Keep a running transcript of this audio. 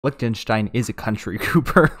Liechtenstein is a country,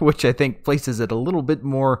 Cooper, which I think places it a little bit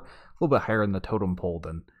higher in the totem pole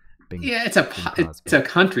than Bing. Yeah, it's a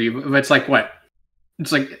country, but it's like what?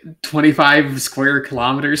 It's like 25 square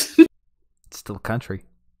kilometers. It's still a country.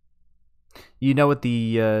 You know what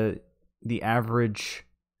the average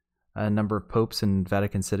number of popes in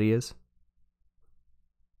Vatican City is?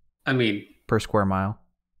 I mean, per square mile.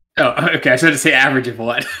 Oh, okay. I was going to say average of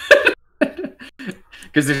what?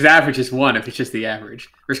 Because there's average is 1 if it's just the average.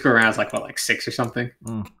 Per square mile is like 6 or something.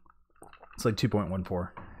 It's like 2.14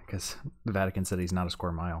 because the Vatican City is not a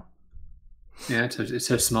square mile. Yeah, it's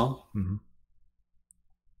so small. Mm-hmm.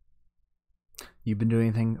 You been doing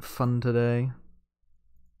anything fun today?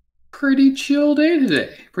 Pretty chill day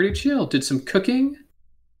today. Pretty chill. Did some cooking.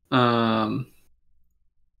 Some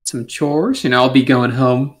chores. I'll be going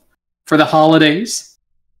home for the holidays.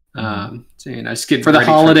 Just getting for the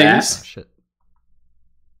holidays. Oh, shit.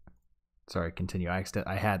 Sorry, continue.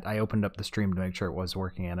 I opened up the stream to make sure it was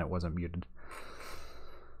working and it wasn't muted.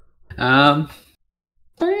 But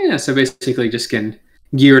yeah, so basically just getting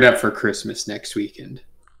geared up for Christmas next weekend.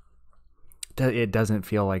 It doesn't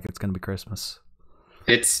feel like it's going to be Christmas.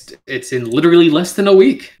 It's in literally less than a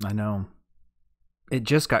week. I know. It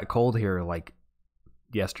just got cold here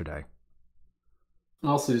yesterday.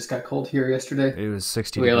 Also just got cold here yesterday. It was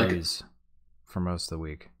 60 degrees for most of the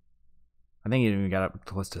week. I think it even got up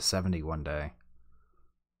close to 70 one day.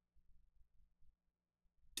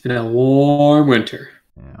 It's been a warm winter.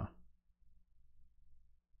 Yeah.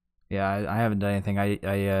 Yeah, I haven't done anything.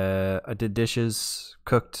 I did dishes,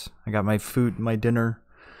 cooked. I got my dinner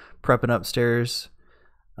prepping upstairs.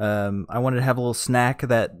 I wanted to have a little snack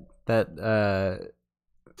that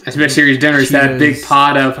Smash Series dinner is that big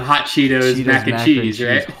pot of hot Cheetos mac and cheese,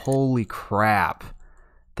 right? Holy crap.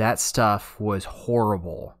 That stuff was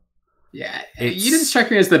horrible. Yeah, you didn't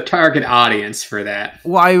strike me as the target audience for that.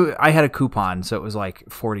 Well, I had a coupon, so it was like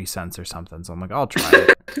 40 cents or something. So I'm like, I'll try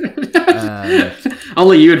it.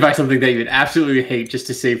 Only you would buy something that you would absolutely hate just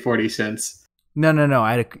to save 40 cents. No.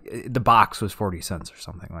 The box was 40 cents or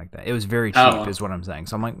something like that. It was very cheap, is what I'm saying.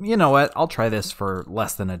 So I'm like, you know what? I'll try this for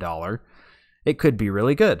less than $1. It could be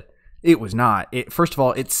really good. It was not. First of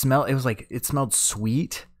all, it smelled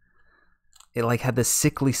sweet. It had this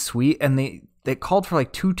sickly sweet, and they called for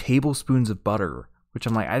 2 tablespoons of butter, which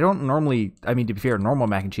I'm like, I don't normally. I mean, to be fair, normal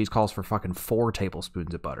mac and cheese calls for fucking 4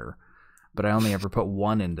 tablespoons of butter, but I only ever put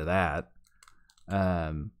 1 into that.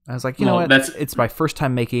 I was like, you know what? It's my first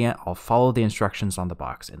time making it. I'll follow the instructions on the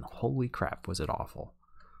box, and holy crap, was it awful.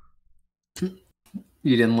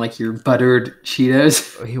 You didn't like your buttered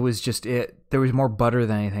Cheetos? It was just it. There was more butter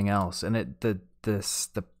than anything else, and the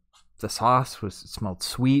sauce smelled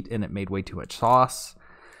sweet, and it made way too much sauce,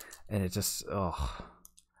 and it just I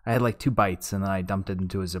had 2 bites, and then I dumped it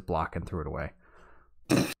into a Ziploc and threw it away.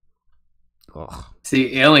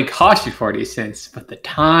 See, it only cost you 40 cents, but the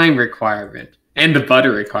time requirement and the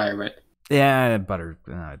butter requirement. Yeah, butter.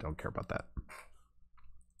 I don't care about that.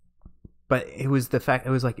 But it was the fact. It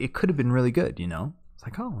was it could have been really good. It's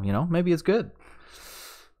like, maybe it's good.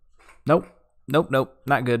 Nope, not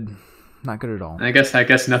good. Not good at all. I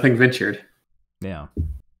guess nothing ventured. Yeah.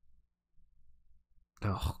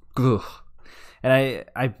 Ugh. And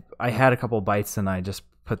I had a couple bites, and I just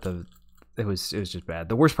put it was just bad.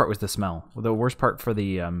 The worst part was the smell. The worst part for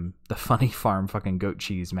the Funny Farm fucking goat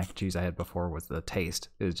cheese mac and cheese I had before was the taste.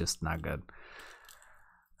 It was just not good.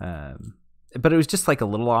 But it was just a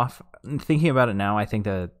little off. Thinking about it now, I think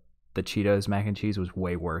the Cheetos mac and cheese was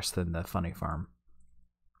way worse than the Funny Farm.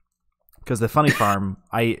 Because the Funny Farm,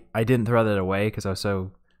 I didn't throw that away because I was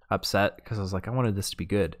so upset because I was like, I wanted this to be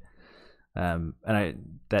good. And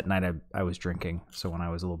that night I was drinking, so when I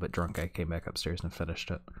was a little bit drunk, I came back upstairs and finished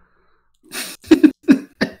it.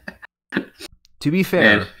 To be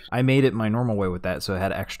fair, I made it my normal way with that, so it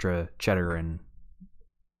had extra cheddar and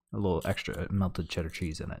a little extra melted cheddar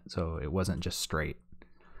cheese in it, so it wasn't just straight.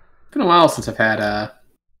 It's been a while since I've had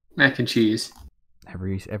mac and cheese.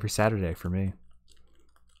 Every Saturday for me.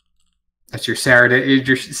 That's your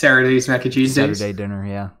Saturday's mac and cheese days? Saturday dinner,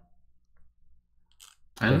 yeah.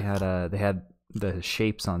 They had the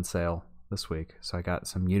shapes on sale this week, so I got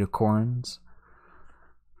some unicorns.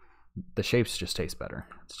 The shapes just taste better.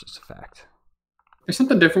 It's just a fact. There's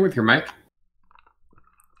something different with your mic?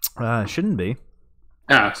 Shouldn't be.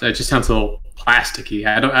 Oh, so it just sounds a little plasticky.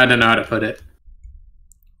 I don't know how to put it.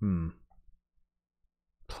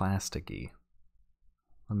 Plasticky.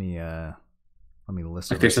 Let me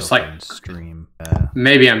listen. There's a slight stream.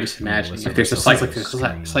 Maybe I'm just imagining. There's a slight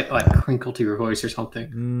crinkle to your voice or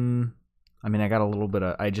something. I mean, I got a little bit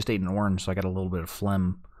of. I just ate an orange, so I got a little bit of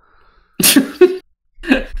phlegm.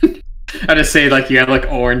 I just say like you have like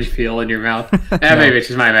orange peel in your mouth. No. Maybe it's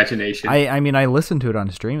just my imagination. I mean, I listened to it on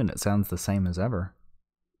stream and it sounds the same as ever.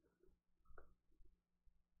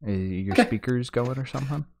 Your speakers going or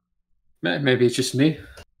something? Maybe it's just me.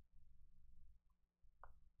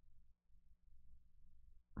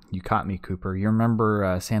 You caught me, Cooper. You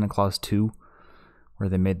remember Santa Claus 2, where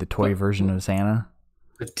they made the toy version of Santa?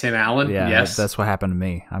 With Tim Allen? Yeah, yes. That's what happened to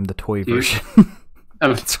me. I'm the toy version.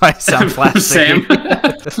 That's why I sound plastic. Sam.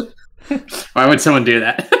 Why would someone do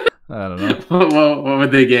that? I don't know. What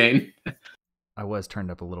would they gain? I was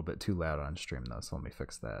turned up a little bit too loud on stream, though, so let me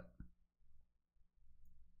fix that.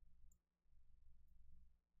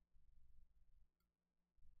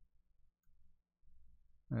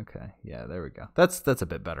 Okay, yeah, there we go. That's a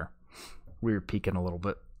bit better. We were peaking a little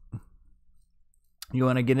bit. You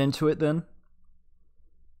want to get into it then?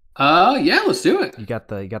 Yeah, let's do it. You got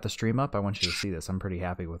the stream up? I want you to see this. I'm pretty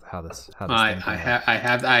happy with how this I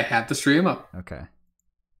have the stream up. Okay.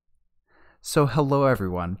 So hello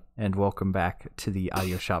everyone, and welcome back to the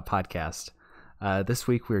Audio Shop podcast. This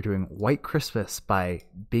week we're doing White Christmas by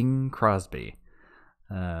Bing Crosby.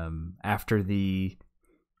 After the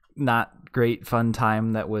not great fun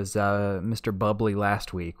time that was Mr. Bubbly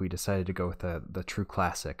last week, we decided to go with the true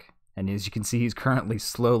classic. And as you can see, he's currently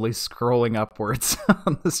slowly scrolling upwards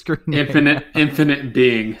on the screen. Infinite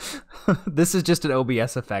being. This is just an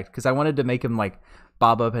OBS effect because I wanted to make him like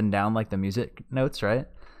bob up and down like the music notes, right?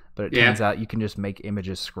 But it turns out you can just make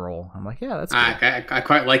images scroll. I'm like, yeah, that's good. I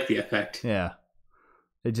quite like the effect. Yeah.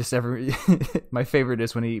 It just my favorite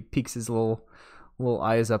is when he peeks his little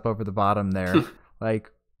eyes up over the bottom there, like,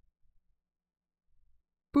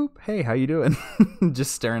 boop, hey, how you doing?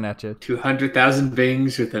 Just staring at you. 200,000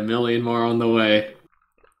 bings with a million more on the way.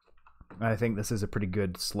 I think this is a pretty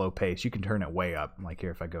good slow pace. You can turn it way up. Like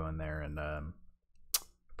here, if I go in there and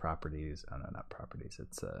properties. Oh no, not properties.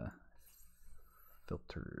 It's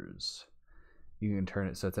filters. You can turn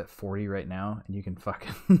it so it's at 40 right now, and you can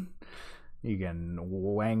fucking you can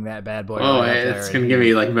wang that bad boy. Oh, right it's gonna give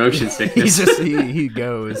me like motion sickness. he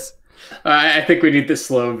goes. I think we need the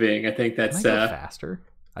slow Bing. I think that's Can I go faster.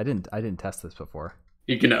 I didn't test this before.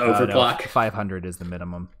 You can overclock. No, 500 is the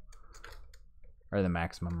minimum, or the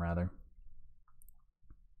maximum rather.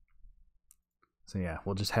 So yeah,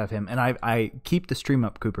 we'll just have him, and I keep the stream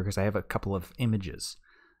up, Cooper, because I have a couple of images,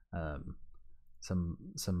 some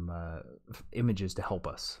images to help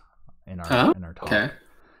us in our talk. Okay.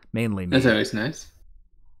 Mainly me. That's always nice.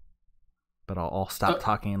 But I'll stop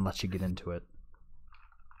talking and let you get into it.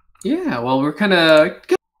 Yeah, well, we're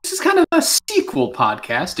this is kind of a sequel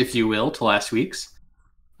podcast, if you will, to last week's,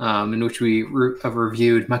 in which we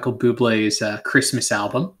reviewed Michael Bublé's Christmas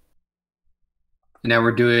album. And now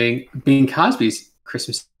we're doing Bing Crosby's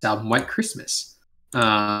Christmas album, White Christmas.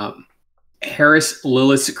 Harris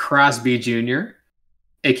Lillis Crosby Jr.,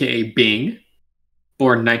 a.k.a. Bing,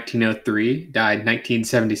 born 1903, died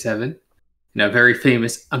 1977, and a very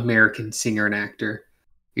famous American singer and actor.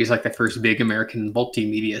 He's like the first big American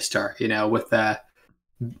multimedia star, with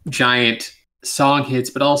giant song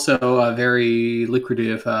hits, but also a very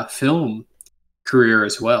lucrative film career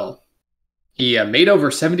as well. He made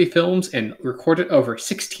over 70 films and recorded over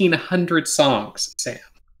 1,600 songs, Sam.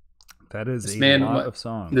 That is a lot of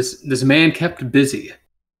songs. This man kept busy.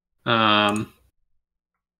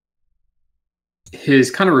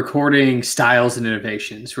 His kind of recording styles and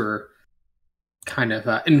innovations were kind of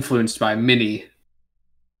influenced by many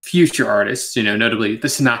future artists, notably the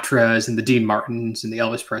Sinatras and the Dean Martins and the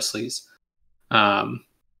Elvis Presleys.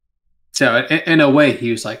 So in a way, he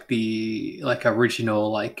was like the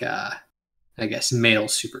original, I guess, male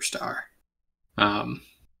superstar.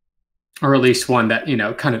 Or at least one that,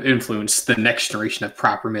 kind of influenced the next generation of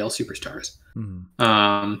proper male superstars.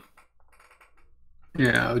 Mm-hmm.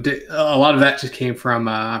 A lot of that just came from,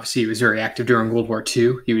 obviously, he was very active during World War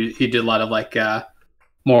II. He did a lot of,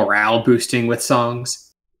 morale boosting with songs.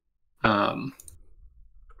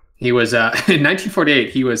 He was, in 1948,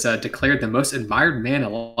 he was declared the most admired man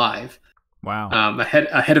alive. Wow.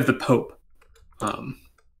 Ahead of the Pope.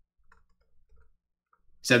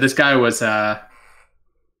 So this guy was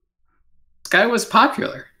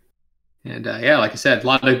popular, and like I said, a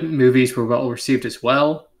lot of movies were well received as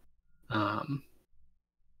well.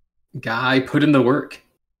 Guy put in the work,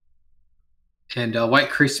 and White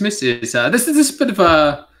Christmas is this is a bit of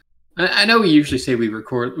a. I know we usually say we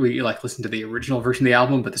listen to the original version of the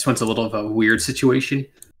album, but this one's a little of a weird situation,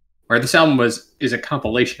 where this album is a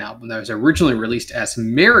compilation album that was originally released as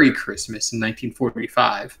Merry Christmas in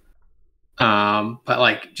 1945.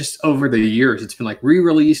 But just over the years, it's been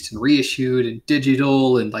re-released and reissued and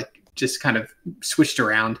digital and just kind of switched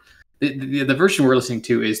around. The version we're listening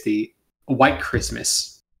to is the White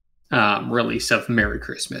Christmas release of Merry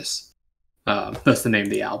Christmas. That's the name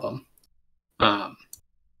of the album.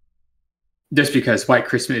 Just because White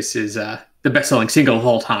Christmas is the best-selling single of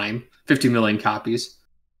all time, 50 million copies.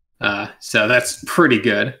 So that's pretty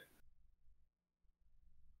good.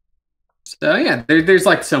 So yeah, there's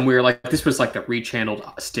like some weird, like this was like the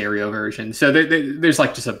rechanneled stereo version. So there's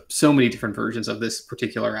like just so many different versions of this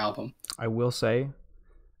particular album. I will say,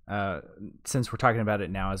 since we're talking about it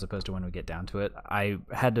now as opposed to when we get down to it, I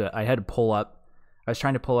had to pull up. I was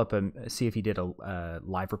trying to pull up and see if he did a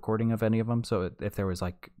live recording of any of them. So if there was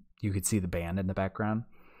like, you could see the band in the background.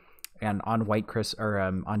 And on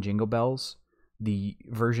on Jingle Bells, the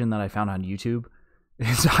version that I found on YouTube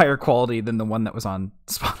is higher quality than the one that was on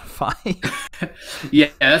Spotify. Yeah,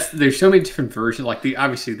 there's so many different versions. Like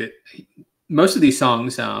most of these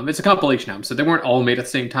songs, it's a compilation album, so they weren't all made at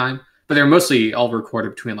the same time, but they're mostly all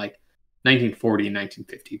recorded between like 1940 and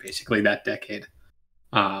 1950, basically that decade.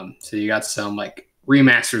 So you got some like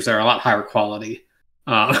remasters that are a lot higher quality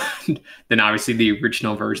than obviously the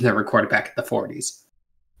original version that were recorded back in the 40s.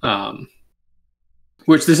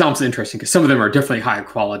 Which this album's interesting because some of them are definitely higher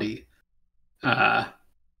quality. I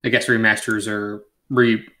guess remasters or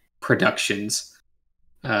reproductions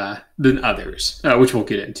than others, which we'll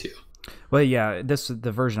get into. Well, yeah,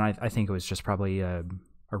 the version I think it was just probably a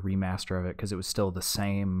remaster of it because it was still the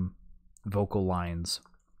same vocal lines.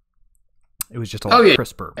 It was just a lot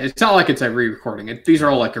crisper. It's not like it's a re-recording. These are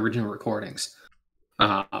all like original recordings.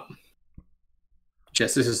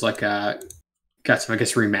 This is like got some, I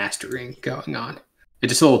guess, remastering going on. It's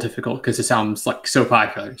just a little difficult because this album's like so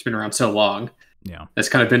popular. It's been around so long. Yeah, it's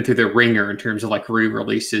kind of been through the ringer in terms of like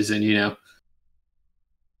re-releases, and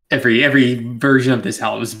every version of this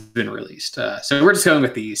album has been released. So we're just going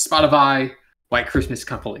with the Spotify White Christmas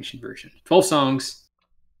compilation version. 12 songs,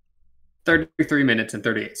 33 minutes and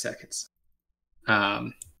 38 seconds.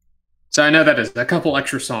 So I know that there's a couple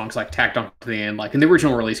extra songs like tacked on to the end, like in the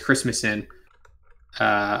original release, Christmas In,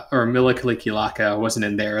 or Mila Kalikilaka wasn't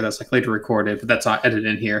in there. That's like later recorded, but that's not edited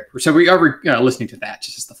in here. So we are listening to that,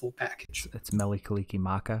 just as the full package. It's Mila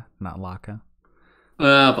Kalikimaka, not Laka.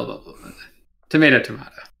 Blah, blah, blah. Tomato.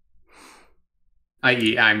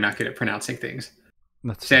 I.e., I'm not good at pronouncing things.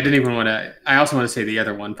 See, I didn't even want to. I also want to say the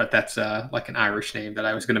other one, but that's like an Irish name that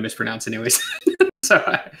I was going to mispronounce anyways.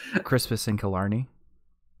 Christmas in Killarney.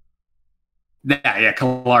 Yeah,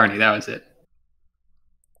 Killarney. That was it.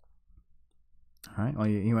 All right. Well,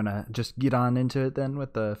 you want to just get on into it then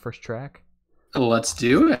with the first track? Let's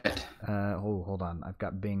do it. Hold on. I've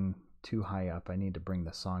got Bing too high up. I need to bring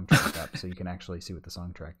the song track up so you can actually see what the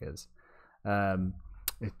song track is.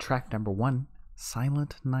 Track number 1,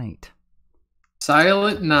 Silent Night.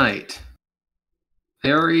 Silent Night.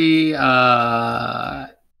 Very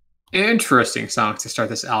interesting song to start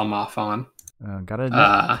this album off on. Gotta admit,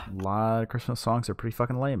 a lot of Christmas songs are pretty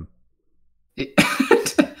fucking lame.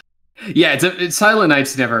 Yeah, Silent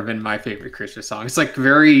Night's never been my favorite Christmas song. It's like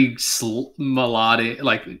very melodic,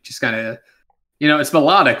 like just kind of, it's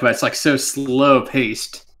melodic, but it's like so slow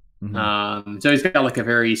paced. Mm-hmm. So he's got like a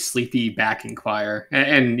very sleepy backing choir,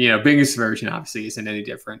 and Bing's version obviously isn't any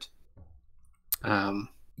different.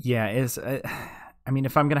 Yeah, I mean,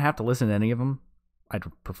 if I'm gonna have to listen to any of them, I'd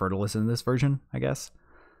prefer to listen to this version, I guess.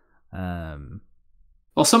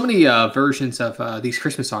 Well, so many versions of these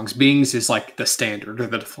Christmas songs, Bing's is like the standard or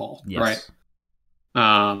the default, yes.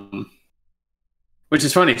 Right? Which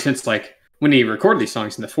is funny since like when he recorded these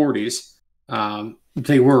songs in the 40s,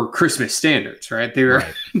 they were Christmas standards, right? They were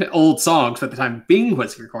old songs at the time Bing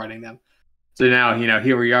was recording them. So now,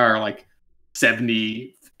 here we are like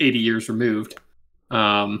 70, 80 years removed.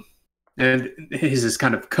 And his is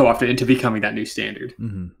kind of co-opted into becoming that new standard.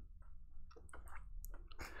 Mm-hmm.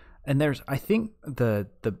 And I think the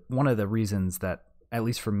one of the reasons that, at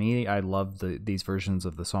least for me, I love these versions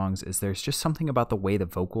of the songs is there's just something about the way the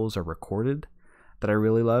vocals are recorded that I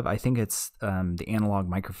really love. I think it's the analog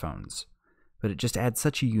microphones, but it just adds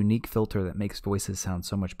such a unique filter that makes voices sound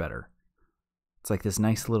so much better. It's like this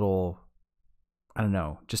nice little, I don't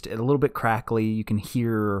know, just a little bit crackly. You can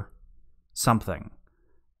hear something.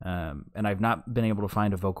 And I've not been able to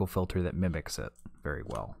find a vocal filter that mimics it very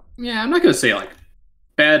well. Yeah, I'm not going to say like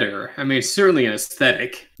better. I mean, it's certainly an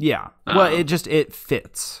aesthetic. Yeah. Well, it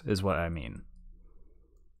fits is what I mean.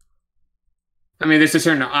 I mean, there's a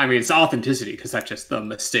certain, it's authenticity because that's just the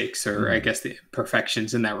mistakes or I guess the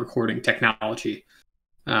imperfections in that recording technology.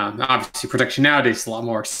 Obviously, production nowadays is a lot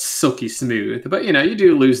more silky smooth, but you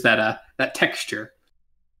do lose that texture.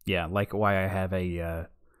 Yeah, like why I have a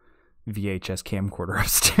VHS camcorder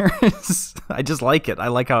upstairs. I just like it. I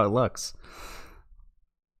like how it looks.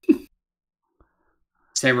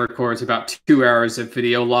 Sam records about 2 hours of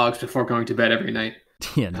video logs before going to bed every night.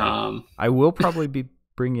 Yeah, no. I will probably be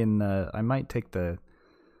bringing. I might take the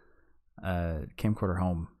camcorder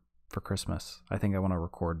home for Christmas. I think I want to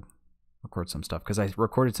record some stuff because I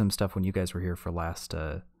recorded some stuff when you guys were here for last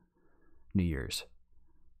New Year's.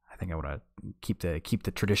 I think I want to keep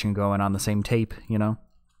the tradition going on the same tape, you know.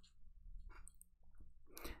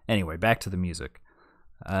 Anyway, back to the music.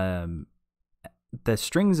 The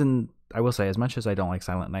strings in, I will say, as much as I don't like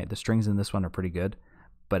Silent Night, the strings in this one are pretty good,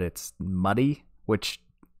 but it's muddy, which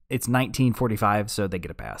it's 1945, so they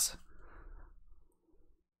get a pass.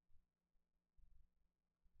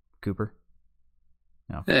 Cooper?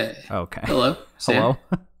 No. Hey. Okay. Hello. Hello?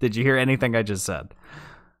 Did you hear anything I just said?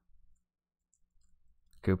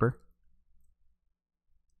 Cooper?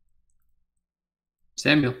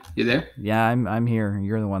 Samuel, you there? Yeah, I'm here.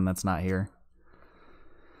 You're the one that's not here.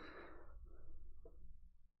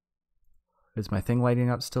 Is my thing lighting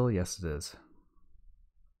up still? Yes, it is.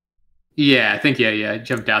 Yeah, I think I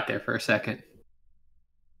jumped out there for a second.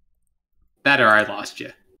 That or I lost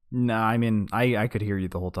you. No, I mean, I could hear you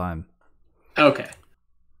the whole time. Okay.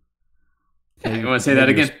 Maybe, you want to say that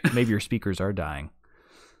again? Maybe your speakers are dying.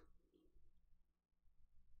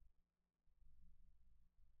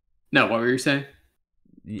 No, what were you saying?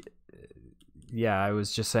 Yeah, I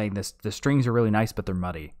was just saying this. The strings are really nice, but they're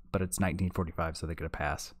muddy. But it's 1945, so they get a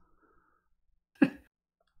pass.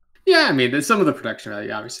 Yeah, I mean, some of the production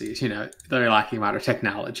value, obviously, they're lacking modern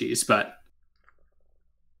technologies, but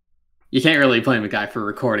you can't really blame a guy for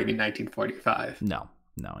recording in 1945. No,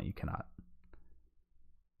 you cannot.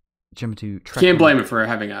 Jim, to track. Can't blame it for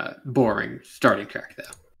having a boring starting track, though.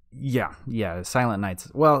 Yeah. Silent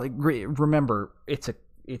Nights. Well, remember, it's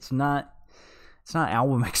not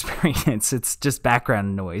album experience. It's just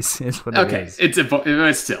background noise. Is what it is.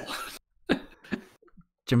 It's still.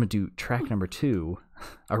 Jim, to track number 2,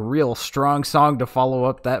 a real strong song to follow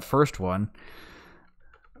up that first one.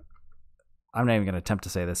 I'm not even going to attempt to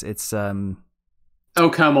say this. It's "Oh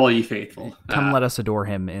Come All Ye Faithful." Come Let Us Adore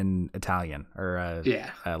Him in Italian or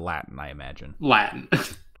Latin, I imagine. Latin.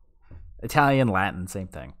 Italian, Latin, same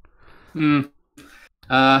thing.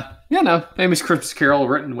 Famous Christmas carol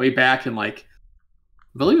written way back in I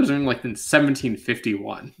believe it was in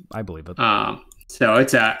 1751. I believe it. So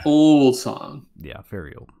it's an old song. Yeah,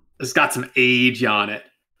 very old. It's got some age on it.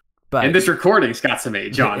 But and this recording's got some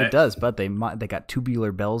age on it. It does, but they got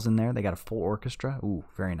tubular bells in there. They got a full orchestra. Ooh,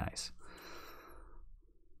 very nice.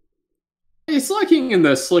 It's lacking in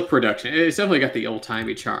the slick production. It's definitely got the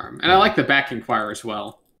old-timey charm. And I like the backing choir as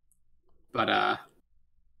well. But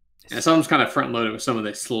someone's kind of front-loaded with some of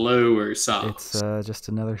the slower songs. It's just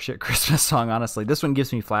another shit Christmas song, honestly. This one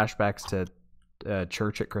gives me flashbacks to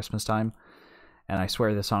church at Christmas time. And I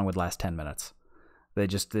swear this song would last 10 minutes.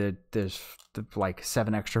 There's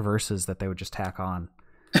 7 extra verses that they would just tack on.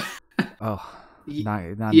 Oh,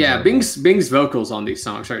 not yeah. Bing's vocals on these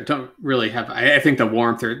songs don't really have. I think the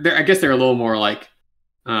warmth. I guess they're a little more I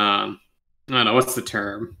don't know what's the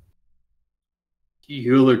term.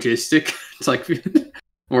 Eulogistic. It's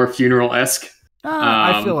more funeral-esque.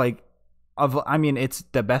 I feel it's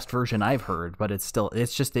the best version I've heard, but it's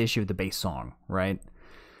just the issue of the bass song, right?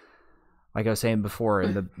 Like I was saying before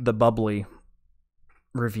in the bubbly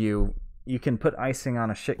review, you can put icing on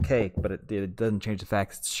a shit cake, but it doesn't change the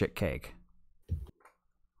fact it's shit cake. I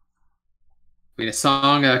mean, a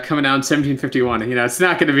song coming out in 1751, it's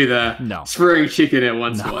not going to be the spring chicken it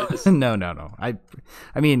once was. No. I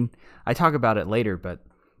mean, I talk about it later, but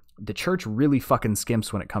the church really fucking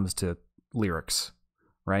skimps when it comes to lyrics,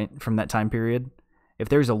 right? From that time period. If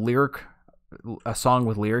there's a song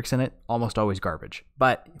with lyrics in it, almost always garbage.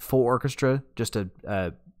 But full orchestra, just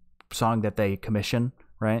a song that they commission,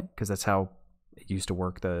 right? Because that's how it used to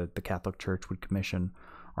work. The Catholic Church would commission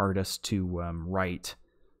artists to write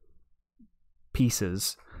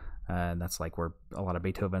pieces. And that's where a lot of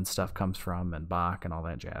Beethoven stuff comes from, and Bach and all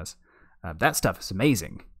that jazz. That stuff is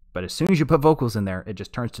amazing. But as soon as you put vocals in there, it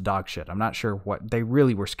just turns to dog shit. I'm not sure what they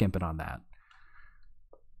really were skimping on that.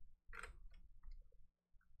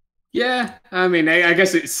 Yeah, I mean, I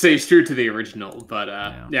guess it stays true to the original, but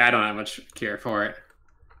I don't have much care for it.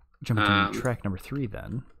 Jumping to track number 3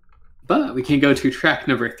 then. But we can go to track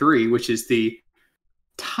number 3, which is the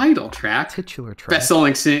title track. Titular track.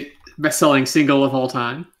 Best-selling single of all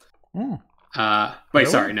time. Oh. Wait,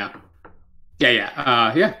 really? Sorry, no.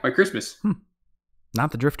 Yeah, White Christmas.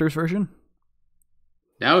 Not the Drifters version?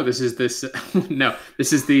 No, this is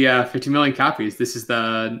the 50 million copies. This is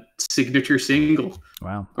the signature single.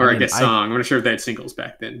 Wow. Or I guess song. I'm not sure if they had singles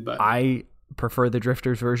back then, but I prefer the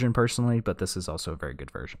Drifters version personally, but this is also a very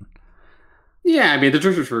good version. Yeah, I mean the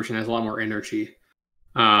Drifters version has a lot more energy.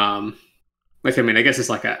 Which I mean, I guess it's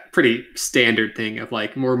like a pretty standard thing of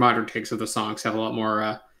like more modern takes of the songs have a lot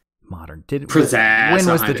more modern. Pizzazz. When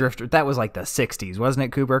was the Drifter? That was like the 60s, wasn't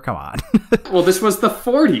it, Cooper? Come on. Well, this was the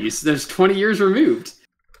 40s. There's 20 years removed.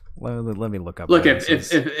 Let me look up. Look,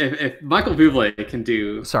 if Michael Bublé can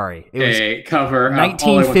do it was a cover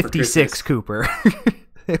 1956, Cooper.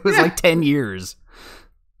 It was like 10 years.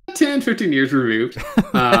 10, 15 years removed.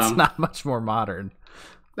 That's not much more modern.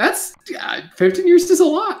 That's 15 years is a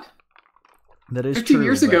lot. That is 15 true,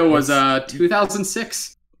 years ago was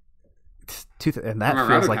 2006. And that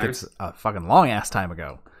feels like it's a fucking long ass time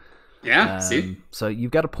ago. Yeah, see? So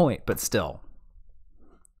you've got a point, but still.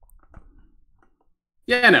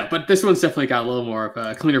 Yeah, no, but this one's definitely got a little more of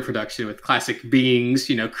a cleaner production with classic beings,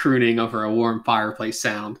 crooning over a warm fireplace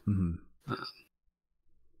sound. Mm-hmm.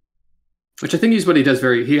 Which I think is what he does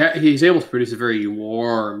he's able to produce a very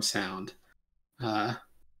warm sound.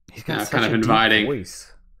 He's got such kind of a inviting deep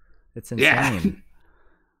voice. It's insane. Yeah.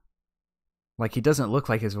 Like, he doesn't look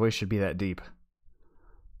like his voice should be that deep.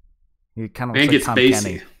 He kind of looks like Tom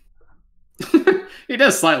bassy. Kenny. He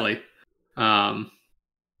does slightly. But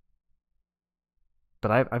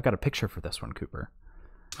I've got a picture for this one, Cooper.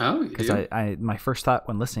 Oh, because my first thought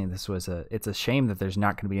when listening to this was it's a shame that there's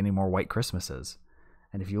not going to be any more White Christmases.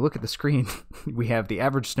 And if you look at the screen, we have the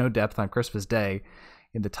average snow depth on Christmas Day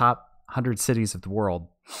in the top 100 cities of the world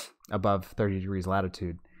above 30 degrees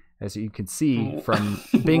latitude. As you can see from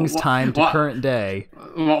Bing's time to current day.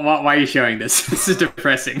 Why are you showing this? This is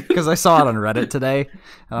depressing. Because I saw it on Reddit today.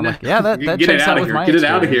 And I'm like, yeah, that checks out with my experience. Get it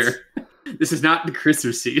out of here. This is not the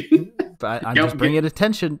Christmas season. But I'm just bringing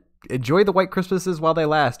attention. Enjoy the White Christmases while they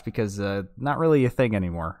last, because not really a thing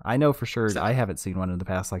anymore. I know for sure I haven't seen one in the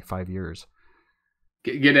past 5 years.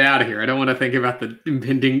 Get it out of here. I don't want to think about the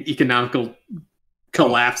impending economical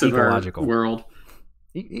collapse of our world.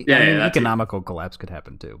 Economical collapse could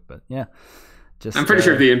happen too, but yeah. I'm pretty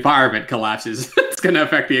sure if the environment collapses, it's going to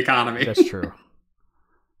affect the economy. That's true.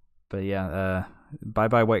 But yeah,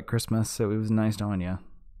 bye-bye White Christmas. It was nice knowing you.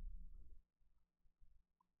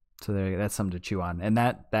 So that's something to chew on. And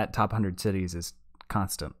that top 100 cities is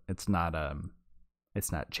constant. It's not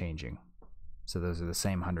changing. So those are the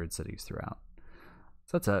same 100 cities throughout.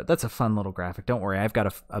 So that's a fun little graphic. Don't worry, I've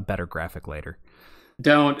got a better graphic later.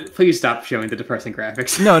 Please stop showing the depressing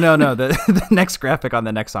graphics. No. The next graphic on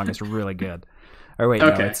the next song is really good. Or wait,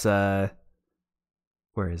 okay. No, it's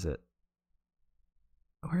where is it?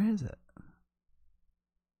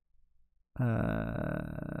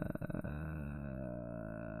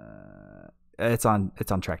 It's on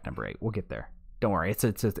track number 8. We'll get there. Don't worry. It's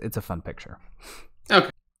a fun picture. Okay.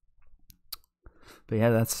 But yeah,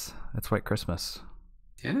 that's White Christmas.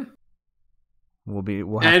 Yeah. We'll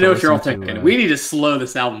I know what you're all thinking. We need to slow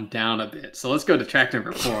this album down a bit. So let's go to track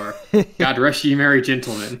number 4. God Rest Ye Merry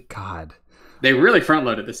Gentlemen. God. They really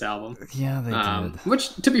front-loaded this album. Yeah, they did.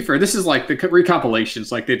 Which, to be fair, this is like the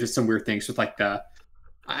recompilations. Like, they did some weird things with like the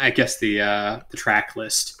track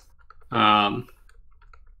list. So I'm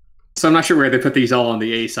not sure where they put these all on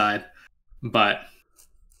the A side, but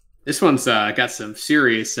this one's got some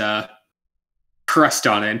serious crust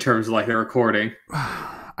on it in terms of like the recording.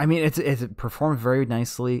 I mean, it performed very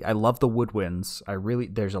nicely. I love the woodwinds.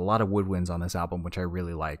 There's a lot of woodwinds on this album, which I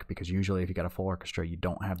really like, because usually if you got a full orchestra, you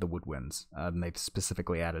don't have the woodwinds. And they've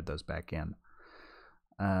specifically added those back in.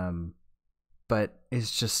 But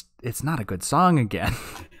it's not a good song again.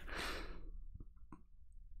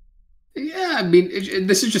 Yeah, I mean,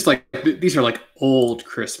 this is just like, these are like old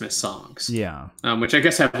Christmas songs. Yeah. Which I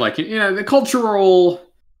guess have like, the cultural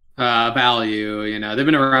value. They've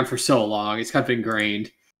been around for so long. It's kind of ingrained.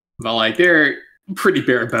 But like, they're pretty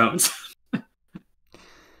bare bones.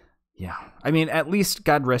 Yeah. I mean, at least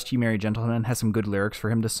God Rest Ye Merry Gentlemen has some good lyrics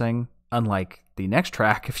for him to sing. Unlike the next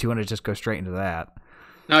track, if you want to just go straight into that.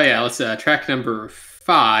 Oh yeah, let's track number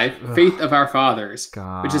 5, Faith of Our Fathers,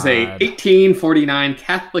 God. Which is a 1849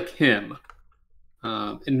 Catholic hymn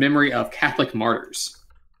in memory of Catholic martyrs.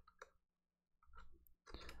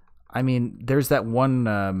 I mean, there's that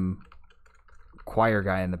one choir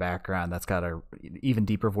guy in the background that's got a even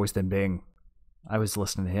deeper voice than Bing. I was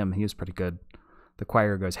listening to him. He was pretty good. The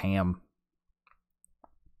choir goes ham.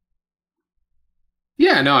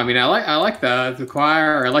 Yeah, no, I mean, I like the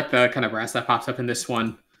choir. I like the kind of brass that pops up in this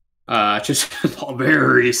one. Just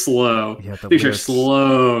very slow. Yeah, these are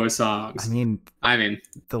slow songs. I mean,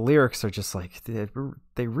 the lyrics are just like,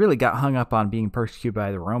 they really got hung up on being persecuted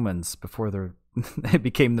by the Romans before they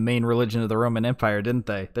became the main religion of the Roman Empire, didn't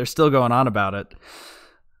they? They're still going on about it.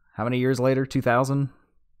 How many years later? 2000?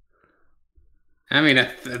 I mean,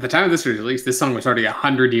 at the time of this was released, this song was already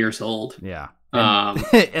 100 years old. Yeah.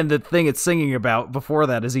 And the thing it's singing about before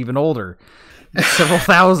that is even older. Several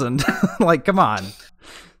thousand. Like, come on.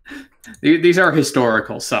 These are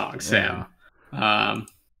historical songs, Sam. Yeah.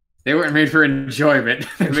 They weren't made for enjoyment.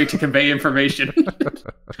 They're made to convey information.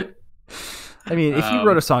 I mean, if you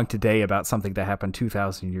wrote a song today about something that happened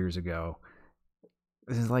 2,000 years ago,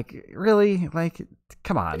 it's like, really? Like,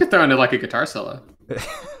 come on. You could throw into like a guitar solo.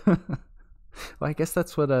 Well, I guess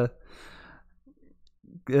that's what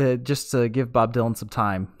just to give Bob Dylan some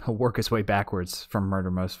time, he'll work his way backwards from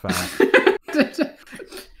Murder Most Foul.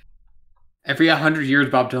 Every 100 years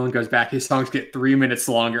Bob Dylan goes back, his songs get 3 minutes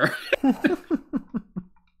longer.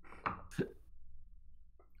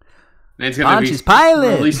 Man's gonna be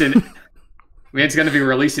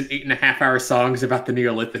releasing 8.5-hour songs about the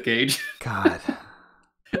Neolithic age. God.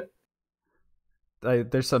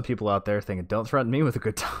 There's some people out there thinking, don't threaten me with a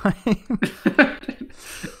good time.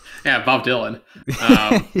 Yeah, Bob Dylan.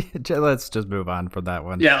 Let's just move on from that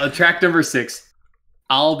one. Yeah, track number 6,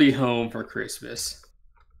 I'll Be Home for Christmas.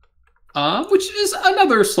 Which is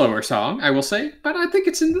another slower song, I will say, but I think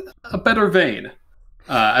it's in a better vein,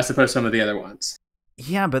 as opposed to some of the other ones.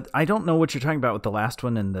 Yeah, but I don't know what you're talking about with the last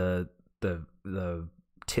one and the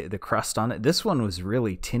crust on it. This one was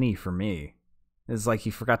really tinny for me. It's like he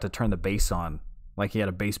forgot to turn the bass on. Like he had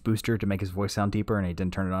a bass booster to make his voice sound deeper, and he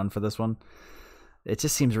didn't turn it on for this one. It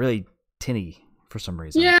just seems really tinny for some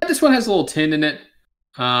reason. Yeah, this one has a little tin in it.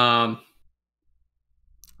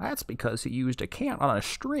 That's because he used a can on a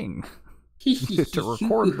string to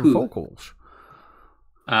record the vocals.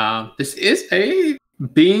 This is a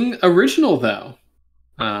Bing original, though.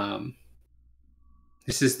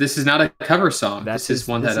 This is not a cover song. This is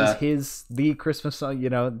the Christmas song. You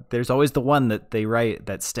know, there's always the one that they write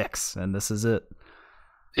that sticks, and this is it.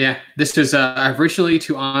 Yeah, this was originally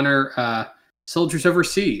to honor soldiers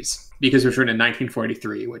overseas because it was written in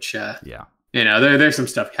 1943, which you know, there's some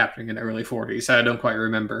stuff happening in the early 40s. I don't quite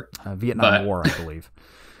remember. Vietnam War, I believe.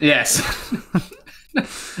 Yes.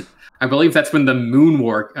 I believe that's when the Moon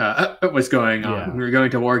War was going on. Yeah. We were going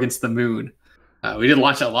to war against the moon. We did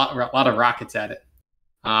launch a lot of rockets at it.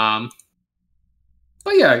 But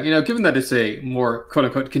yeah, you know, given that it's a more quote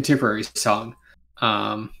unquote contemporary song,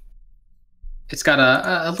 it's got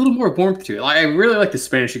a little more warmth to it. I really like the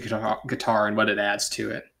Spanish guitar and what it adds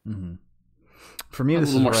to it. Mm-hmm. For me, this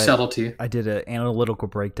is a little more subtlety. I did an analytical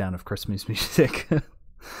breakdown of Christmas music.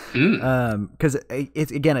 Because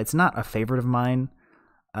it's not a favorite of mine,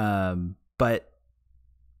 but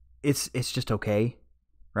it's just okay,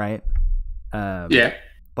 right? Yeah.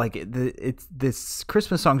 Like this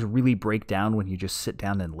Christmas songs really break down when you just sit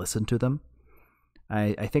down and listen to them.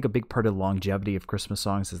 I think a big part of the longevity of Christmas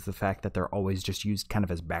songs is the fact that they're always just used kind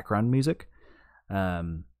of as background music.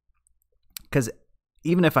 Because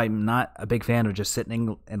even if I'm not a big fan of just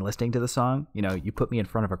sitting and listening to the song, you know, you put me in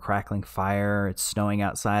front of a crackling fire, it's snowing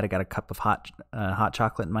outside, I got a cup of hot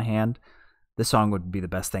chocolate in my hand, this song would be the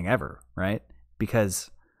best thing ever, right? Because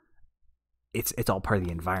it's all part of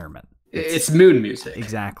the environment. It's mood music.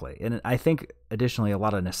 Exactly. And I think additionally a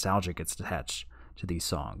lot of nostalgia gets attached to these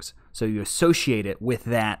songs. So you associate it with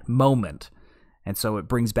that moment. And so it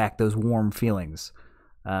brings back those warm feelings.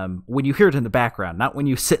 When you hear it in the background, not when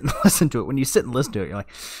you sit and listen to it. When you sit and listen to it, you're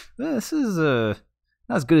like, this is not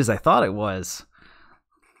as good as I thought it was.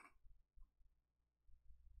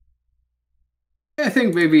 I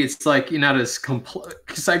think maybe it's like you're not as complex,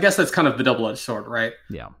 because I guess that's kind of the double-edged sword, right?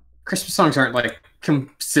 Yeah. Christmas songs aren't like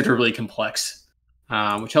considerably complex,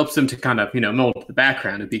 which helps them to kind of, you know, mold the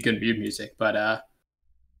background and be good mood music, but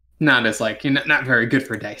not as like, you know, not very good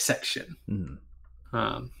for dissection.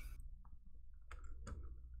 Mm.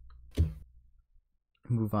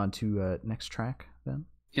 Move on to next track then.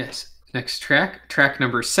 Yes, next track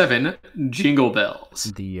number 7, Jingle Bells.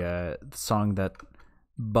 The song that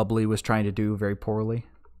Bubbly was trying to do very poorly.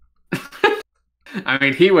 I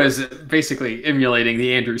mean, he was basically emulating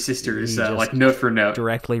the Andrews Sisters, like note for note.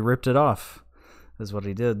 Directly ripped it off, is what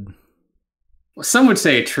he did. Well, some would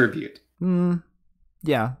say a tribute.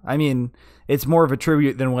 Yeah, I mean, it's more of a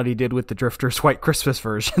tribute than what he did with the Drifters' White Christmas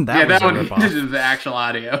version. That one is the actual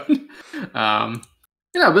audio.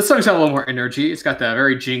 You know, this song's got a little more energy. It's got the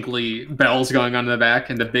very jingly bells going on in the back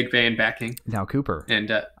and the big band backing. Now, Cooper,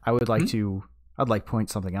 and I would like I'd like to point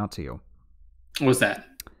something out to you. What was that?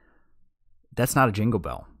 That's not a jingle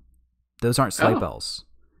bell. Those aren't sleigh bells.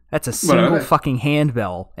 That's a single fucking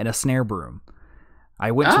handbell and a snare broom.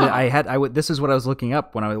 I went to this is what I was looking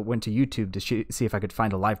up when I went to YouTube to see if I could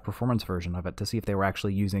find a live performance version of it to see if they were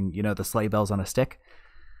actually using, you know, the sleigh bells on a stick.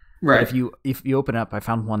 Right. But if you open up, I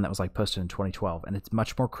found one that was like posted in 2012, and it's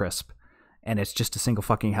much more crisp. and it's just a single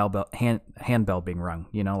fucking handbell being rung.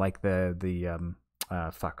 You know, like the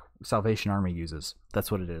Salvation Army uses.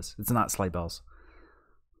 That's what it is. It's not sleigh bells.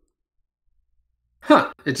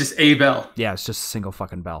 Huh. It's just a bell. Yeah, it's just a single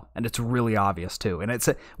fucking bell. And it's really obvious, too. And it's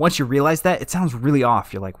once you realize that, it sounds really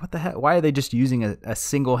off. You're like, what the heck? Why are they just using a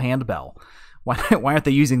single handbell? Why aren't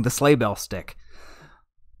they using the sleigh bell stick?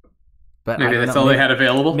 But maybe that's all they had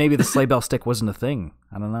available? Maybe the sleigh bell stick wasn't a thing.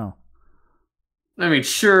 I don't know. I mean,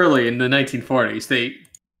 surely in the 1940s, they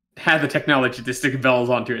had the technology to stick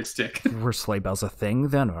bells onto a stick. Were sleigh bells a thing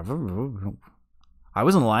then? I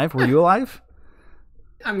wasn't alive. Were you alive?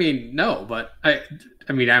 I mean, no, but I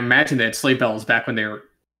imagine they had sleigh bells back when they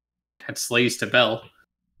had sleighs to bell.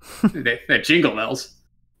 they had jingle bells.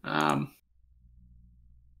 Yeah,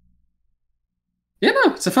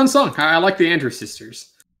 no, it's a fun song. I like the Andrews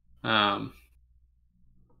Sisters. Like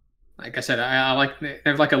I said, I like they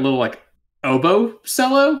have like a little like oboe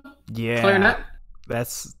solo. Yeah, clarinet.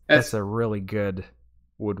 That's a really good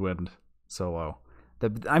woodwind solo.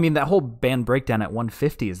 That whole band breakdown at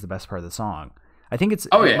 150 is the best part of the song. I think it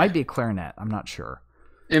might be a clarinet. I'm not sure.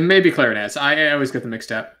 It may be clarinets. I always get them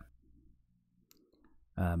mixed up.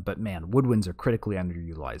 But man, woodwinds are critically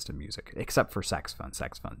underutilized in music, except for saxophone.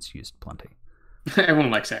 Saxophone's used plenty.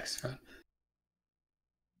 Everyone likes saxophone.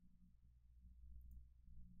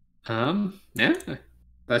 Yeah,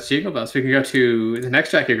 that's Jingle Bells. We can go to the next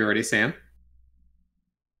track you've already, Sam.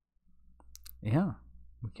 Yeah,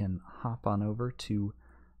 we can hop on over to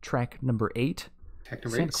track number 8.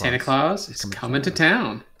 Santa Claus is coming to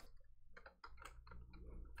town.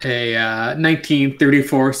 A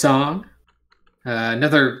 1934 song.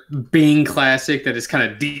 Another Bing classic that is kind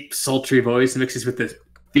of deep, sultry voice mixes with the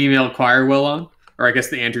female choir well on. Or I guess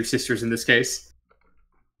the Andrews Sisters in this case.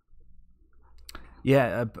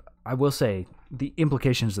 Yeah, I will say the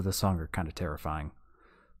implications of the song are kind of terrifying.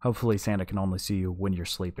 Hopefully Santa can only see you when you're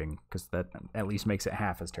sleeping, because that at least makes it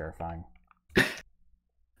half as terrifying.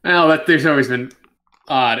 Well, there's always been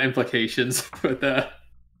odd implications with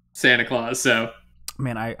Santa Claus, so...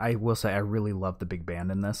 Man, I will say I really love the big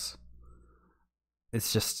band in this.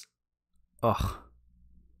 It's just...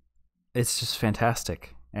 It's just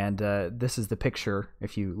fantastic. And this is the picture,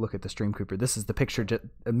 if you look at the Stream Cooper, this is the picture that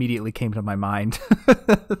immediately came to my mind.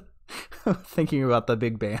 Thinking about the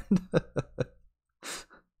big band.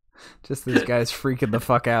 Just these guys freaking the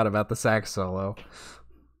fuck out about the sax solo.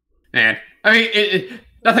 Man, I mean,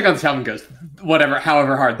 nothing on this album goes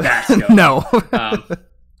however hard that's going. No.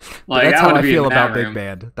 Like, that's how I feel about big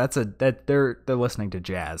band. They're listening to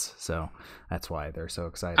jazz, so that's why they're so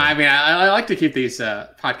excited. I mean, I like to keep ththese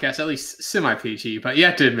podcasts at least semi-PG, but you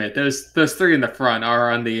have to admit those three in the front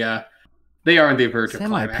are on the they are on the verge of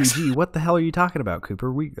climax. Semi-PG? What the hell are you talking about,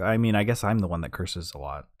 Cooper? I mean, I guess I'm the one that curses a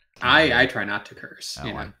lot. I try not to curse.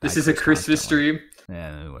 This is a Christmas stream.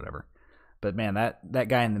 Yeah, whatever. But man, that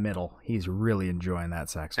guy in the middle, he's really enjoying that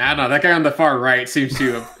saxophone. I don't know. That guy on the far right seems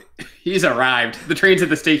to have... He's arrived. The train's at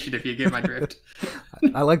the station, if you get my drift.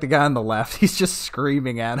 I like the guy on the left. He's just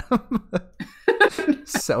screaming at him.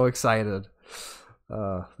 So excited.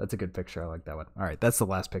 That's a good picture. I like that one. All right, that's the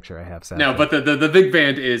last picture I have. Sadly. No, but the big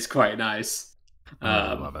band is quite nice.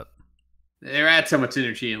 I love it. They add so much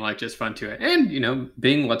energy and just fun to it. And,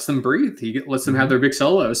 Bing lets them breathe. He lets them have their big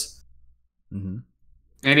solos. Mm-hmm.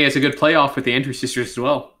 And he has a good playoff with the Andrews Sisters as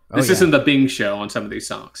well. This isn't the Bing show on some of these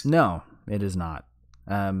songs. No, it is not.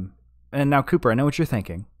 And now, Cooper, I know what you're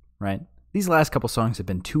thinking, right? These last couple songs have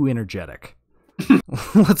been too energetic.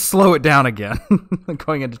 Let's slow it down again.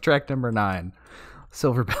 Going into track number 9,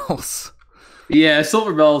 Silver Bells. Yeah,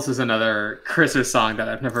 Silver Bells is another Christmas song that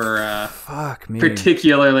I've never Fuck me.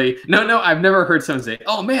 particularly... No, I've never heard someone say,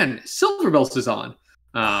 oh man, Silver Bells is on.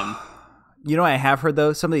 You know, I have heard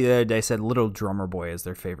though. Somebody the other day said "Little Drummer Boy" is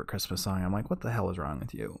their favorite Christmas song. I'm like, what the hell is wrong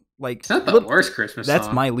with you? Like, it's not the worst Christmas song.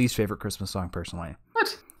 That's my least favorite Christmas song, personally.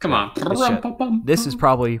 What? Come on. This is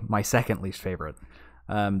probably my second least favorite.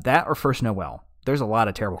 That or First Noel. There's a lot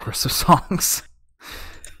of terrible Christmas songs.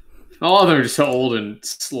 All of them are just so old and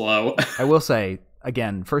slow. I will say,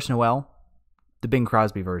 again, First Noel, the Bing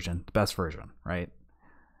Crosby version, the best version, right?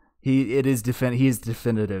 He is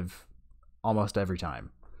definitive almost every time.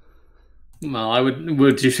 Well,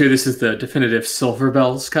 would you say this is the definitive Silver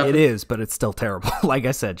Bells cover? It is, but it's still terrible. Like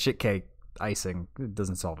I said, shit cake, icing, it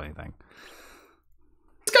doesn't solve anything.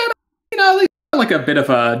 It's got, like a bit of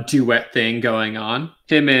a duet thing going on.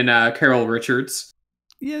 Him and Carol Richards.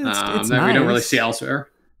 Yeah, it's that nice. we don't really see elsewhere.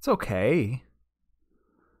 It's okay.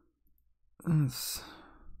 And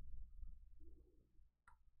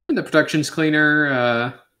the production's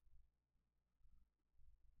cleaner.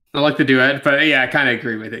 I like the duet, but yeah, I kind of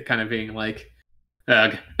agree with it kind of being like,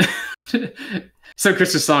 ugh. Some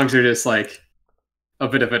Christmas songs are just like a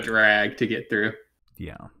bit of a drag to get through.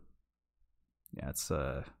 Yeah. Yeah, it's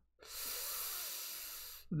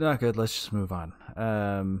not good. Let's just move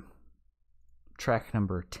on. Track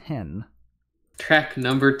number 10. Track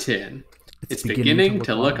number 10. It's beginning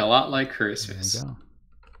to look a lot like Christmas. There you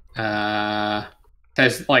go.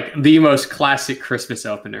 Has like the most classic Christmas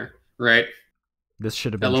opener, right? This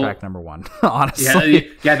should have been track number 1,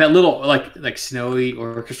 honestly. Yeah, that little like snowy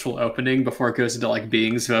orchestral opening before it goes into like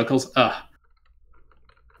Bing's vocals.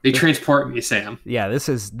 They transport me, Sam. Yeah, this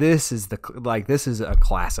is a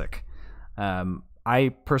classic.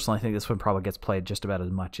 I personally think this one probably gets played just about as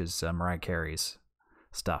much as Mariah Carey's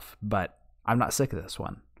stuff, but I'm not sick of this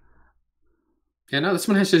one. Yeah, no, this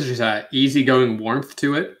one has just easygoing warmth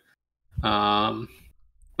to it.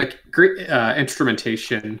 Like great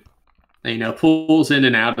instrumentation. Pulls in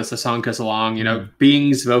and out as the song goes along.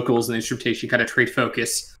 Bing's vocals and instrumentation kind of trade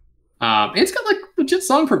focus. And it's got like legit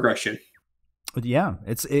song progression. Yeah,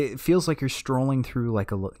 it feels like you're strolling through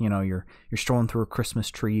like you're strolling through a Christmas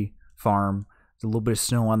tree farm. There's a little bit of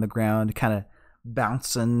snow on the ground, kind of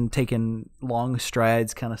bouncing, taking long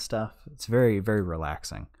strides, kind of stuff. It's very, very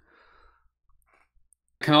relaxing.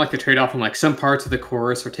 Kind of like the trade-off when like some parts of the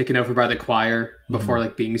chorus are taken over by the choir before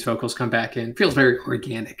like Bing's vocals come back in. It feels very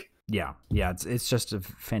organic. Yeah, it's just a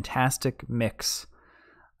fantastic mix.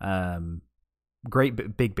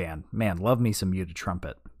 Great big band, man. Love me some muted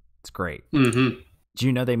trumpet. It's great. Mm-hmm. Do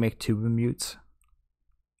you know they make tuba mutes?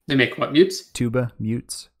 They make what mutes? Tuba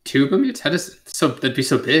mutes. Tuba mutes? That'd be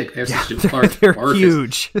so big. They're they're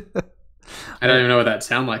huge. I don't even know what that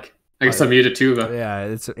sound like. I guess a muted tuba. Yeah,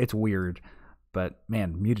 it's weird. But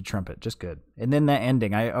man, muted trumpet, just good. And then that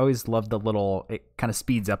ending, I always love it kind of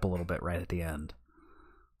speeds up a little bit right at the end.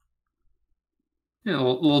 Yeah, a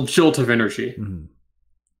little jolt of energy.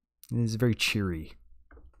 Mm-hmm. It is very cheery.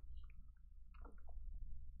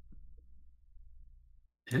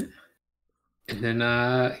 Yeah. And then,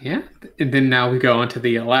 and then now we go on to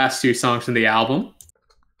the last 2 songs from the album.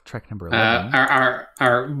 Track number 11.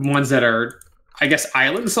 Are ones that are, I guess,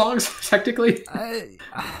 island songs, technically.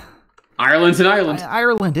 Ireland's an island.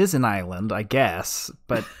 Ireland is an island, I guess,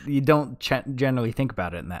 but you don't generally think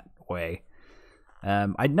about it in that way.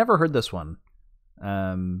 I'd never heard this one.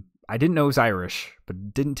 I didn't know it was Irish, but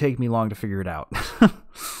it didn't take me long to figure it out.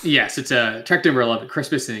 Yes, it's track number 11,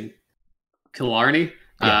 Christmas in Killarney.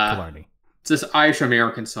 Yeah, Killarney. It's this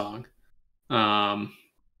Irish-American song,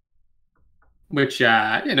 which,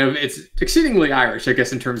 it's exceedingly Irish, I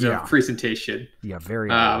guess, in terms of presentation. Yeah, very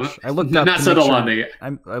Irish. I looked up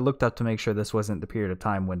I looked up to make sure this wasn't the period of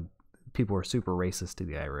time when people were super racist to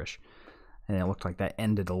the Irish. And it looked like that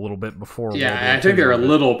ended a little bit before. Yeah, I think they're a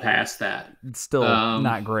little past that. It's still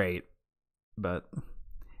not great. But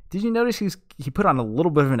did you notice he put on a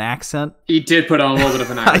little bit of an accent? He did put on a little bit of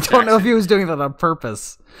an Irish I don't know if he was doing that on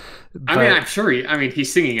purpose. But I'm sure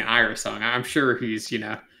he's singing an Irish song. I'm sure he's,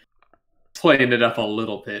 playing it up a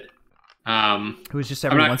little bit. It was just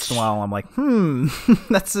every once in a while I'm like,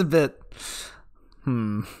 that's a bit,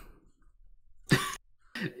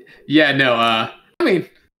 Yeah, no,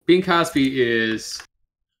 Bing Crosby is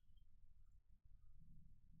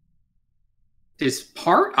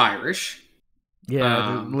part Irish.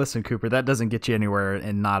 Yeah, listen, Cooper, that doesn't get you anywhere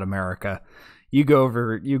in not America. You go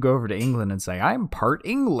over to England and say, I'm part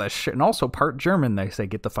English and also part German. They say,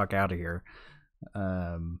 get the fuck out of here.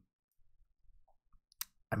 I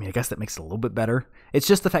guess that makes it a little bit better. It's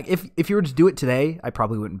just the fact, if you were to do it today, I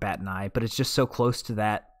probably wouldn't bat an eye, but it's just so close to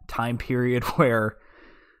that time period where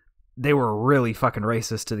they were really fucking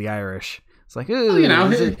racist to the Irish. It's like,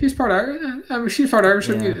 he's part Irish. She's part Irish.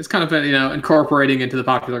 Yeah. It's kind of been, incorporating into the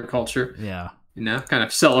popular culture. Yeah. Kind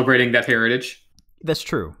of celebrating that heritage. That's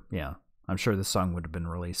true. Yeah. I'm sure this song would have been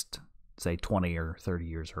released, say, 20 or 30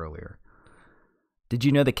 years earlier. Did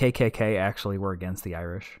you know the KKK actually were against the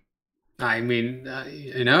Irish? I'm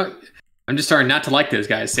just starting not to like those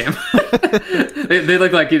guys, Sam. they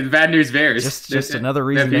look like bad news bears. Just another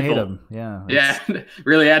reason to hate them. Yeah. Yeah,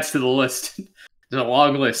 really adds to the list. There's a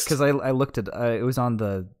long list. Because I looked at it was on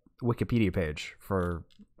the Wikipedia page for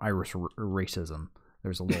Irish racism.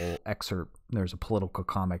 There's a little excerpt. There's a political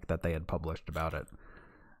comic that they had published about it.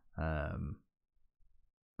 I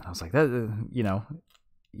was like, that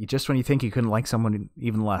just when you think you couldn't like someone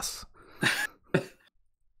even less.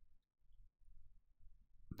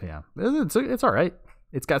 Yeah, it's all right.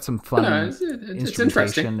 It's got some fun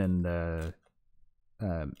instrumentation and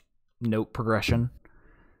note progression.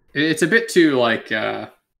 It's a bit too odd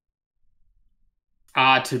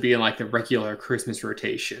to be in the regular Christmas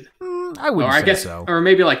rotation. I wouldn't say so. Or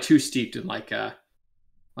maybe too steeped in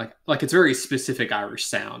it's very specific Irish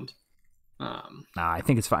sound. Nah, I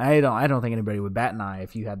think it's fine. I don't think anybody would bat an eye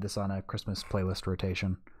if you had this on a Christmas playlist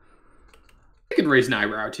rotation. I could raise an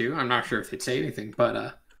eyebrow too. I'm not sure if they'd say anything,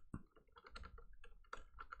 but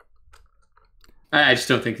I just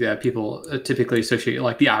don't think that people typically associate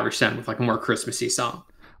like the Irish sound with like a more Christmassy song.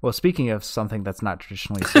 Well, speaking of something that's not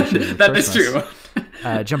traditionally associated with that Christmas, is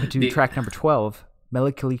true. Jump into track number 12,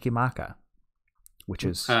 Melikilikimaka, which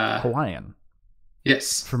is Hawaiian.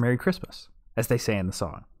 Yes. For Merry Christmas, as they say in the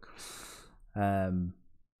song. And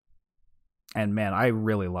man, I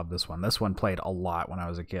really love this one. This one played a lot when I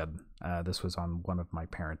was a kid. This was on one of my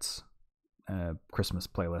parents' Christmas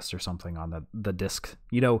playlists or something on the disc.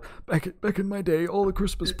 You know, back in my day, all the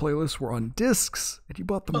Christmas playlists were on discs, and you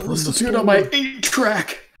bought them from the store. On my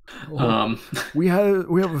 8-track. We have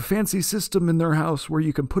a fancy system in their house where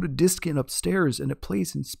you can put a disc in upstairs and it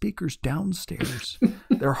plays in speakers downstairs.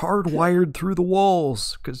 They're hardwired through the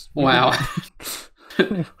walls. Wow.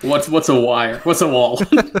 What's a wire? What's a wall?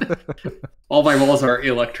 All my walls are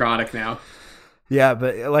electronic now. Yeah,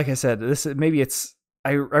 but like I said,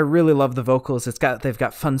 I really love the vocals. They've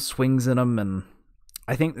got fun swings in them, and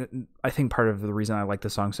I think part of the reason I like the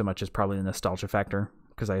song so much is probably the nostalgia factor,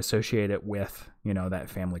 because I associate it with, you know, that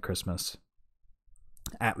family Christmas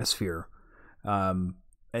atmosphere. And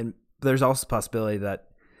there's also the possibility that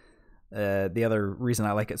the other reason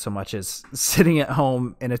I like it so much is sitting at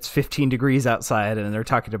home and it's 15 degrees outside and they're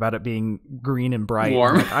talking about it being green and bright.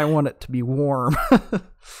 Warm. Like, I want it to be warm.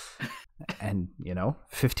 And, you know,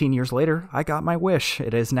 15 years later, I got my wish.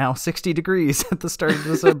 It is now 60 degrees at the start of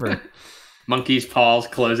December. Monkey's paws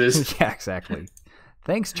closes. Yeah, exactly.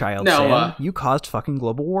 Thanks, Child Sam. You caused fucking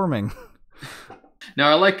global warming. No,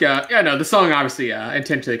 I like, the song obviously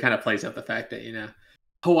intentionally kind of plays up the fact that, you know,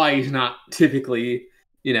 Hawaii's not typically,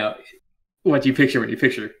 you know, what you picture when you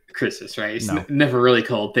picture Christmas, right? It's never really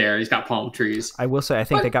cold there. He's got palm trees. I will say, I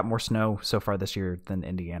think they got more snow so far this year than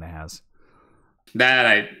Indiana has. That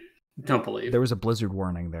I don't believe. There was a blizzard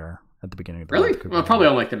warning there at the beginning of the Really? month. Well, probably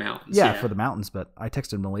on like the mountains. Yeah, for the mountains, but I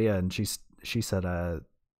texted Malia and she said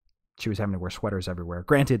she was having to wear sweaters everywhere.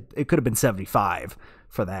 Granted, it could have been 75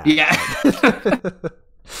 for that. Yeah.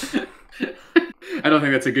 I don't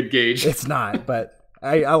think that's a good gauge. It's not, but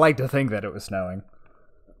I like to think that it was snowing.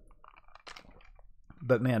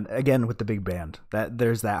 But man, again with the big band, that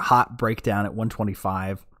there's that hot breakdown at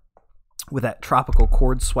 125 with that tropical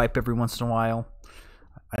chord swipe every once in a while.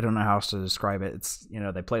 I don't know how else to describe it. It's, you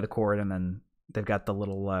know, they play the chord and then they've got the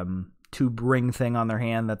little tube ring thing on their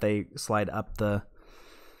hand that they slide up the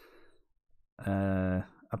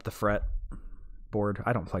fret board.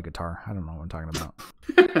 I don't play guitar. I don't know what I'm talking about.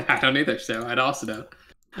 I don't either, so I'd also know.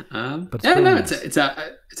 But it's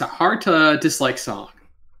a hard to dislike song.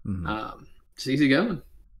 Mm-hmm. It's easy going.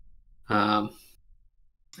 Now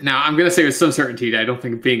I'm gonna say with some certainty that I don't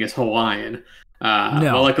think Bing is Hawaiian. No.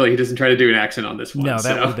 Well, luckily he doesn't try to do an accent on this one. No,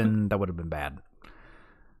 that would have been bad.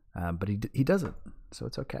 But he doesn't, so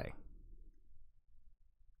it's okay.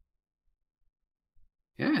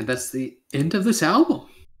 Yeah, that's the end of this album.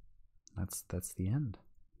 That's the end.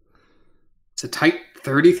 It's a tight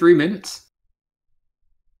 33 minutes.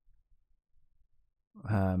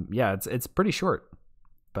 Yeah, it's pretty short,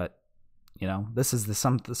 but you know, this is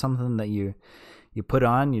something that you put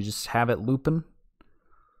on, you just have it looping.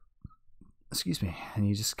 Excuse me, and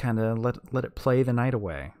you just kind of let it play the night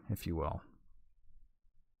away, if you will.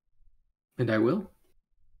 And I will.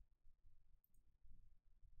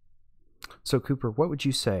 So, Cooper, what would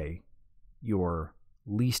you say your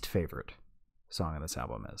least favorite song on this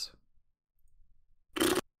album is?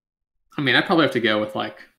 I mean, I'd probably have to go with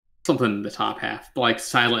like something in the top half, like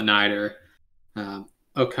Silent Night or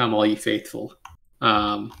Oh Come All Ye Faithful.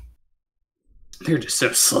 They're just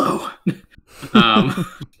so slow.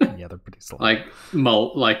 Yeah, they're pretty slow.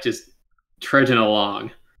 Like just trudging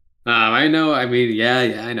along. I know. I mean,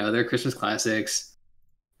 yeah. I know they're Christmas classics.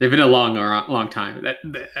 They've been a long time. That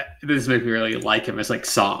this makes me really like them as like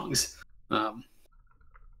songs.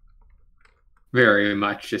 Very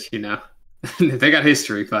much, just, you know, they got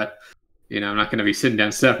history, but you know, I'm not going to be sitting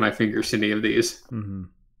down stuffing my fingers to any of these. Mm-hmm.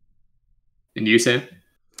 And you, Sam?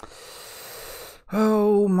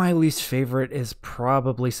 Oh, my least favorite is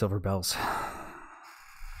probably Silver Bells.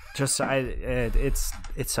 Just it's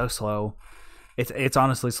so slow. It's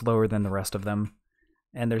honestly slower than the rest of them,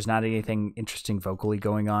 and there's not anything interesting vocally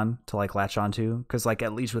going on to like latch onto. Because like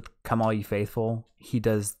at least with "Come All Ye Faithful,"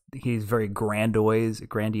 he's very grandiose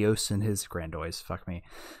in his grandiose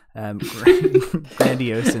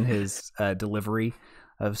in his delivery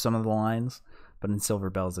of some of the lines. But in Silver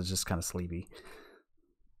Bells, it's just kind of sleepy.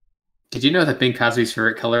 Did you know that Bing Crosby's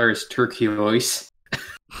favorite color is turquoise?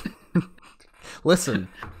 Listen,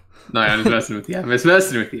 No, I'm just messing with you. I'm just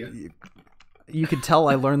messing with you. You can tell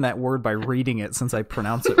I learned that word by reading it since I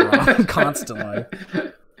pronounce it wrong constantly.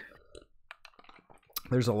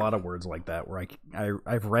 There's a lot of words like that where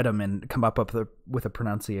I've read them and come up with a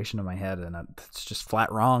pronunciation in my head, and it's just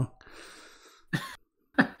flat wrong.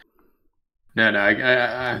 No,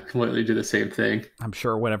 I completely do the same thing. I'm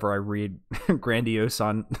sure whenever I read grandiose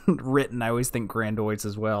on written, I always think grandoise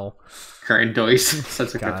as well. Grandoise.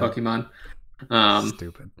 Sounds like a Pokemon.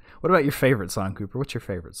 Stupid. What about your favorite song, Cooper? What's your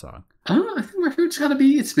favorite song? I think my favorite's got to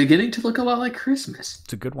be "It's Beginning to Look a Lot Like Christmas."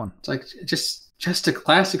 It's a good one. It's like just a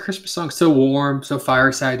classic Christmas song. So warm, so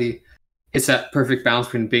firesidey. It's that perfect balance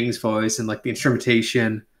between Bing's voice and like the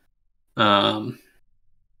instrumentation.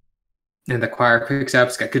 And the choir picks up.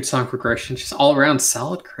 It's got good song progression. Just all around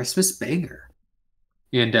solid Christmas banger.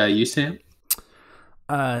 And you, Sam?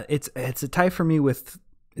 It's a tie for me with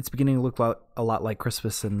 "It's Beginning to Look a Lot Like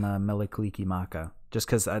Christmas" and "Mele Kalikimaka," just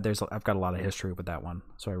because I've got a lot of history with that one,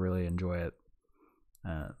 so I really enjoy it.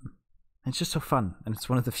 It's just so fun, and it's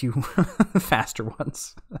one of the few faster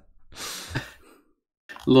ones. A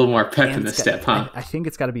little more pep in the step, huh? I think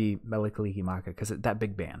it's got to be "Mele Kalikimaka" because that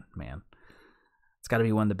big band, man. It's got to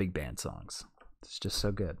be one of the big band songs. It's just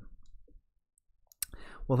so good.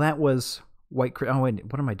 Well, that was White Christmas. Oh wait,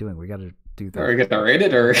 what am I doing? We got to do that. Are we gonna rate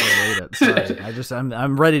it or? Rate it. Sorry,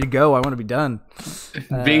 I'm ready to go. I want to be done.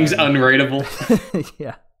 Bing's unrateable.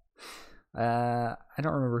 Yeah. I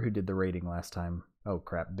don't remember who did the rating last time. Oh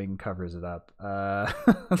crap! Bing covers it up.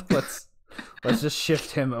 Let's just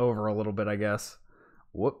shift him over a little bit, I guess.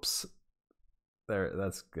 Whoops. There.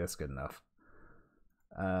 That's good enough.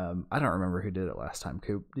 I don't remember who did it last time.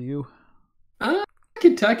 Coop, do you? I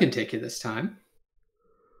can take it this time.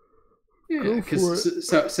 Yeah, because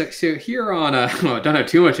so here on don't have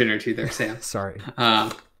too much energy there, Sam. Sorry.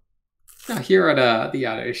 Here at the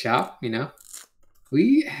auto shop,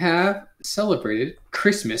 we have celebrated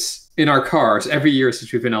Christmas in our cars every year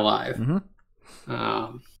since we've been alive.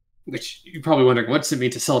 Mm-hmm. Which you're probably wondering, what does it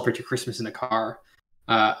mean to celebrate your Christmas in a car?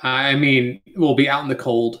 I mean, we'll be out in the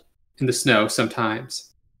cold, in the snow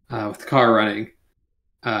sometimes, with the car running,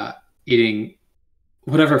 eating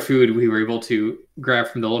whatever food we were able to grab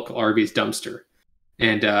from the local Arby's dumpster,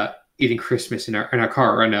 and eating Christmas in our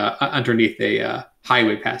car underneath a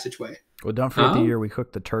highway passageway. Well, don't forget the year we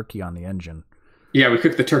cooked the turkey on the engine. Yeah, we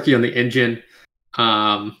cooked the turkey on the engine.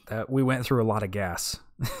 We went through a lot of gas.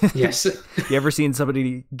 Yes. You ever seen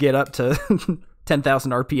somebody get up to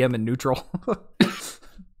 10,000 RPM in neutral?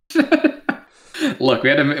 Look, we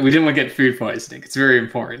didn't want to get food poisoning. It's very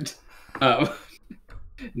important.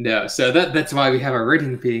 No, so that's why we have our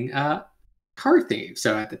rating being car theme.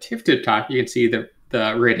 So at the tip to the top, you can see the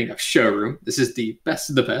rating of showroom. This is the best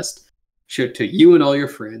of the best. Show it to you and all your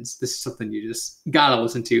friends. This is something you just gotta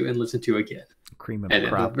listen to and listen to again. Cream of the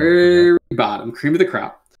crop. At the very bottom, cream of the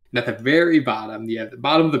crop. And at the very bottom, you have the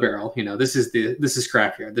bottom of the barrel. This is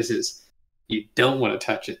scrap here. This is, you don't want to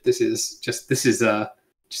touch it. This is just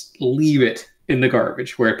leave it in the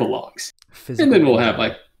garbage where it belongs. And then we'll have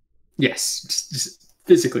just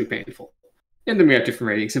physically painful. And then we have different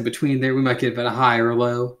ratings in between there. We might give it a high or a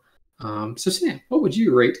low. So Sam, what would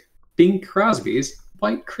you rate Bing Crosby's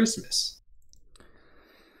White Christmas?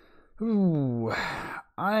 Ooh,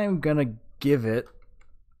 I'm gonna give it,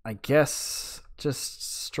 I guess,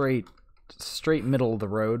 just straight middle of the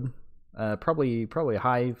road. Probably a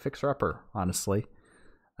high fixer-upper, honestly.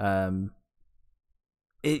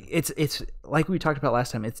 It's like we talked about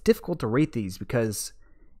last time. It's difficult to rate these because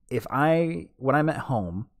when I'm at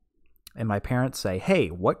home and my parents say, "Hey,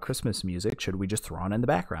 what Christmas music should we just throw on in the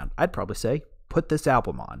background?" I'd probably say, "Put this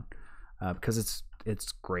album on," because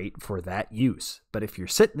it's great for that use. But if you're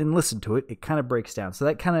sitting and listen to it, it kind of breaks down. So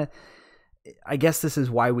that kind of, I guess this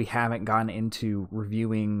is why we haven't gone into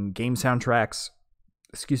reviewing game soundtracks,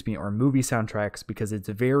 or movie soundtracks, because it's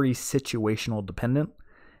very situational dependent.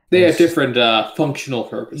 They have different functional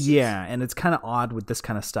purposes. Yeah, and it's kind of odd with this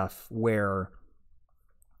kind of stuff where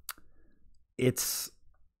it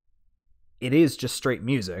is just straight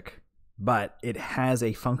music, but it has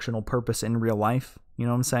a functional purpose in real life. You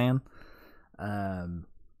know what I'm saying?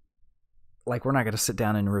 Like, we're not going to sit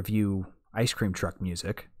down and review ice cream truck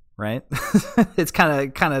music, right? It's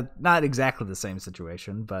kind of not exactly the same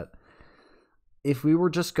situation, but if we were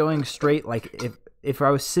just going straight, like if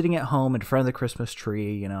I was sitting at home in front of the Christmas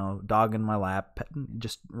tree, dog in my lap,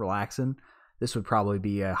 just relaxing, this would probably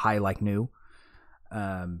be a high like new.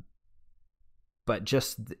 But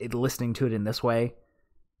just listening to it in this way,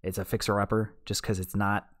 it's a fixer-upper, just because it's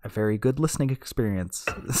not a very good listening experience.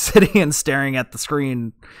 Sitting and staring at the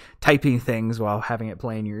screen, typing things while having it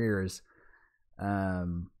play in your ears.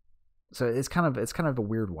 So it's kind of a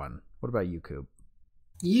weird one. What about you, Coop?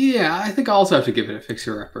 Yeah, I think I also have to give it a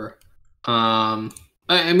fixer-upper. I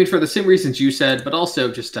mean, for the same reasons you said, but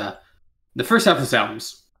also just the first half of this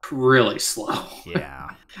album's really slow. Yeah.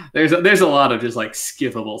 there's a lot of just like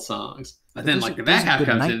skippable songs. But then like the back half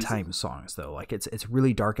comes in. Nighttime songs though, like it's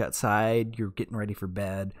really dark outside. You're getting ready for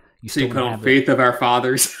bed. You put on Faith of Our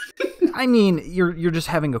Fathers. I mean, you're just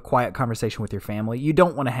having a quiet conversation with your family. You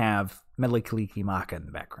don't want to have Medley Kaliki Maka in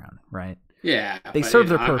the background, right? Yeah, they serve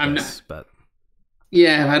their purpose, but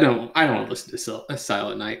yeah, I don't want to listen to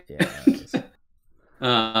Silent Night. Yeah.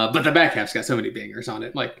 But the back half's got so many bangers on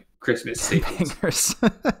it, like Christmas bangers.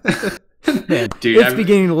 Man, dude, it's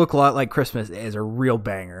beginning to look a lot like Christmas as a real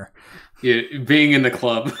banger. Yeah, being in the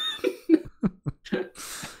club.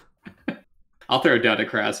 I'll throw it down to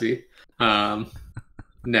Crosby. No,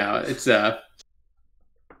 it's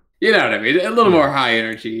you know what I mean, a little more high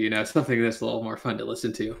energy, you know, something that's a little more fun to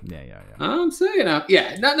listen to. Yeah. So you know,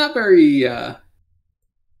 yeah, not very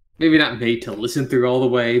maybe not made to listen through all the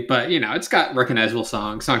way, but you know, it's got recognizable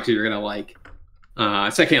songs that you're gonna like.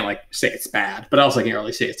 So I can't like say it's bad, but I also can't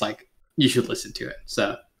really say it's like you should listen to it.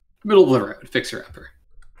 So middle of the road, fixer-upper.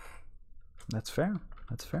 That's fair.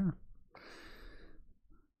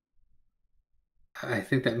 I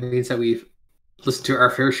think that means that we've listened to our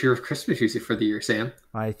fair share of Christmas music for the year, Sam.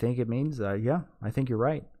 I think it means, yeah, I think you're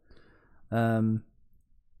right.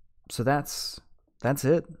 So that's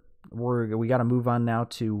it. We got to move on now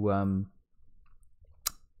to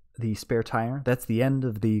the Spare Tire. That's the end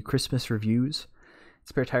of the Christmas reviews.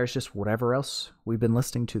 Spare Tire is just whatever else we've been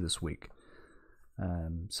listening to this week.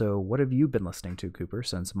 So what have you been listening to, Cooper?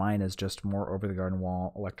 Since mine is just more Over the Garden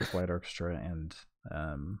Wall, Electric Light Orchestra, and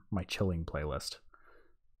my chilling playlist.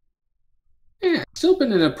 Yeah, still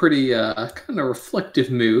been in a pretty kind of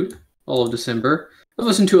reflective mood all of December. I've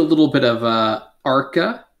listened to a little bit of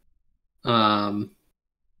Arca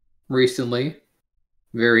recently.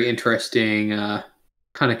 Very interesting,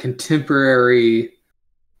 kind of contemporary,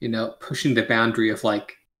 you know, pushing the boundary of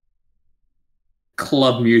like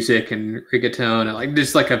club music and reggaeton, and like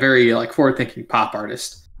just like a very like forward-thinking pop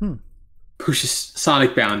artist. Pushes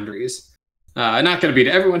sonic boundaries. Not going to be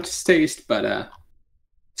to everyone's taste, but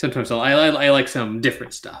sometimes I like some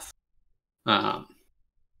different stuff. And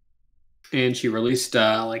she released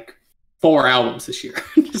like 4 albums this year,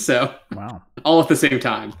 so wow, all at the same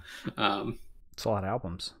time. It's a lot of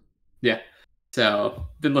albums. Yeah, so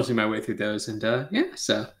been listening my way through those, and yeah,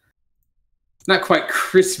 so not quite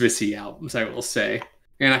Christmassy albums, I will say.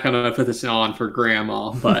 You're not going to put this on for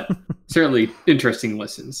Grandma, but certainly interesting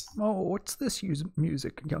listens. Oh, what's this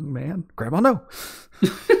music, young man? Grandma, no.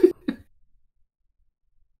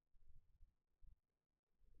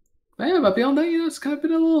 Yeah, but beyond that, you know, it's kind of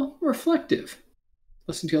been a little reflective.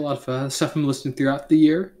 Listening to a lot of stuff I'm listening throughout the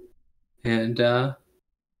year. And,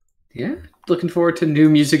 yeah, looking forward to new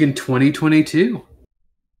music in 2022.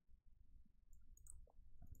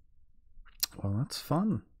 Well, that's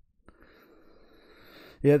fun.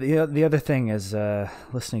 Yeah, the other thing is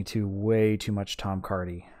listening to way too much Tom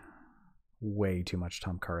Cardy. Way too much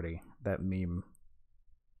Tom Cardy. That meme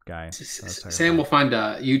guy. Sam will find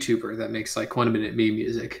a YouTuber that makes like 1 minute meme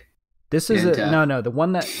music. This is no. The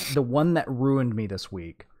one that ruined me this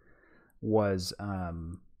week was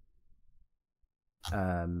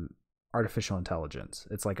Artificial Intelligence.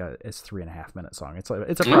 It's 3.5 minute song. It's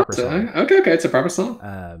a proper song. Okay, it's a proper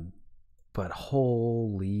song. But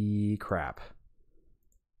holy crap!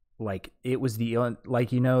 Like it was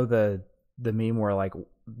like, you know, the meme where like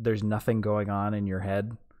there's nothing going on in your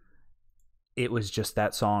head. It was just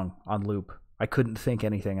that song on loop. I couldn't think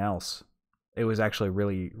anything else. It was actually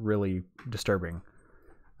really, really disturbing.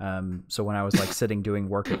 So when I was like sitting doing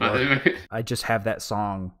work at work, I just have that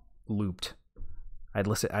song looped. I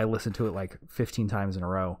listened to it like 15 times in a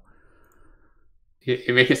row.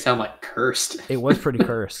 You make it sound like cursed. It was pretty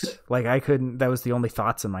cursed. Like that was the only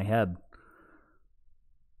thoughts in my head.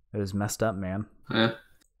 It was messed up, man.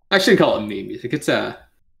 I shouldn't call it meme music. It's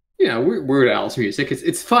you know, Weird Al's music.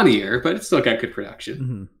 It's funnier, but it's still got good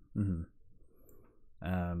production.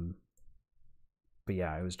 But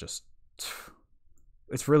yeah, it was just,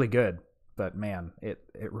 it's really good, but man, it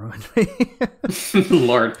ruined me.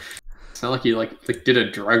 Lord, it's not like you like did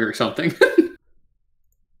a drug or something.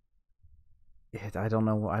 I don't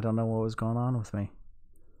know what was going on with me.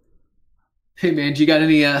 Hey man, do you got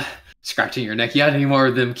any scratching your neck? You got any more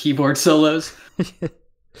of them keyboard solos?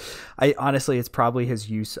 I honestly, it's probably his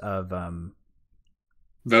use of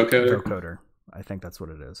vocoder. I think that's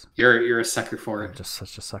what it is. You're a sucker for it. I'm just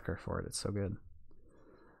such a sucker for it. It's so good.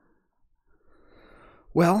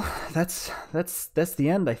 Well, that's the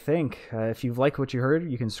end, I think. If you've liked what you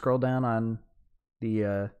heard, you can scroll down on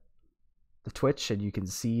the Twitch and you can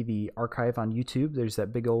see the archive on YouTube. There's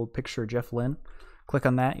that big old picture of Jeff Lynne. Click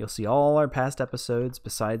on that. You'll see all our past episodes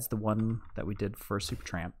besides the one that we did for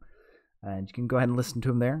Supertramp. And you can go ahead and listen to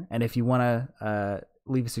them there. And if you want to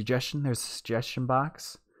leave a suggestion, there's a suggestion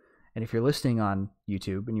box. And if you're listening on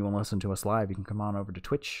YouTube and you want to listen to us live, you can come on over to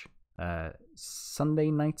Twitch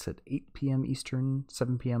Sunday nights at 8 p.m. Eastern,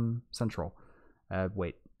 7 p.m. Central. I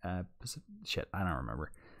don't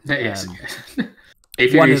remember. Yes.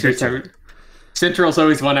 8 p.m. Eastern, 7. Central's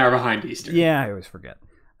always 1 hour behind Eastern. Yeah, I always forget.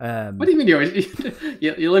 What do you mean you always...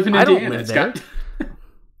 you live in Indiana? I don't live there.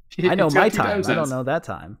 I know my time. I don't know that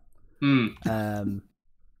time. And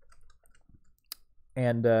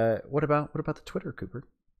what about the Twitter, Cooper?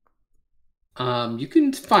 You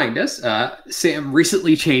can find us. Sam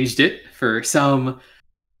recently changed it for some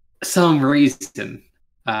reason.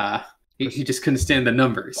 He just couldn't stand the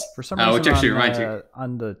numbers. For some reason, which actually reminds you,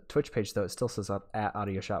 on the Twitch page though, it still says up at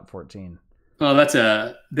AudioShop14. Well, that's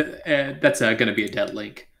going to be a dead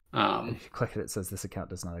link. If you click it, it says this account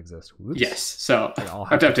does not exist. Whoops. Yes, so I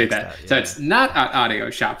have to update that. Yeah. So it's not at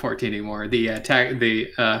AudioShop14 anymore. The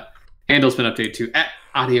handle's been updated to at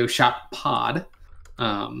AudioShopPod.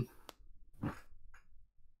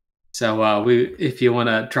 So if you want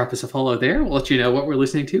to drop us a follow there, we'll let you know what we're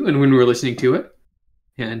listening to and when we're listening to it,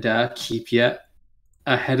 and keep you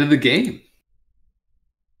ahead of the game.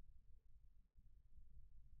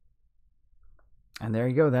 And there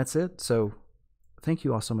you go. That's it. So thank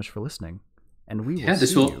you all so much for listening, and we will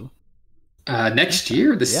see you next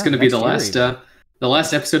year. This is going to be the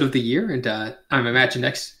last episode of the year, and I imagine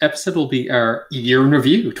next episode will be our year in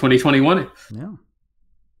review, 2021. Yeah.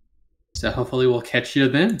 So hopefully we'll catch you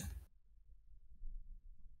then.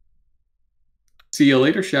 See you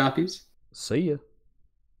later, shoppies. See ya.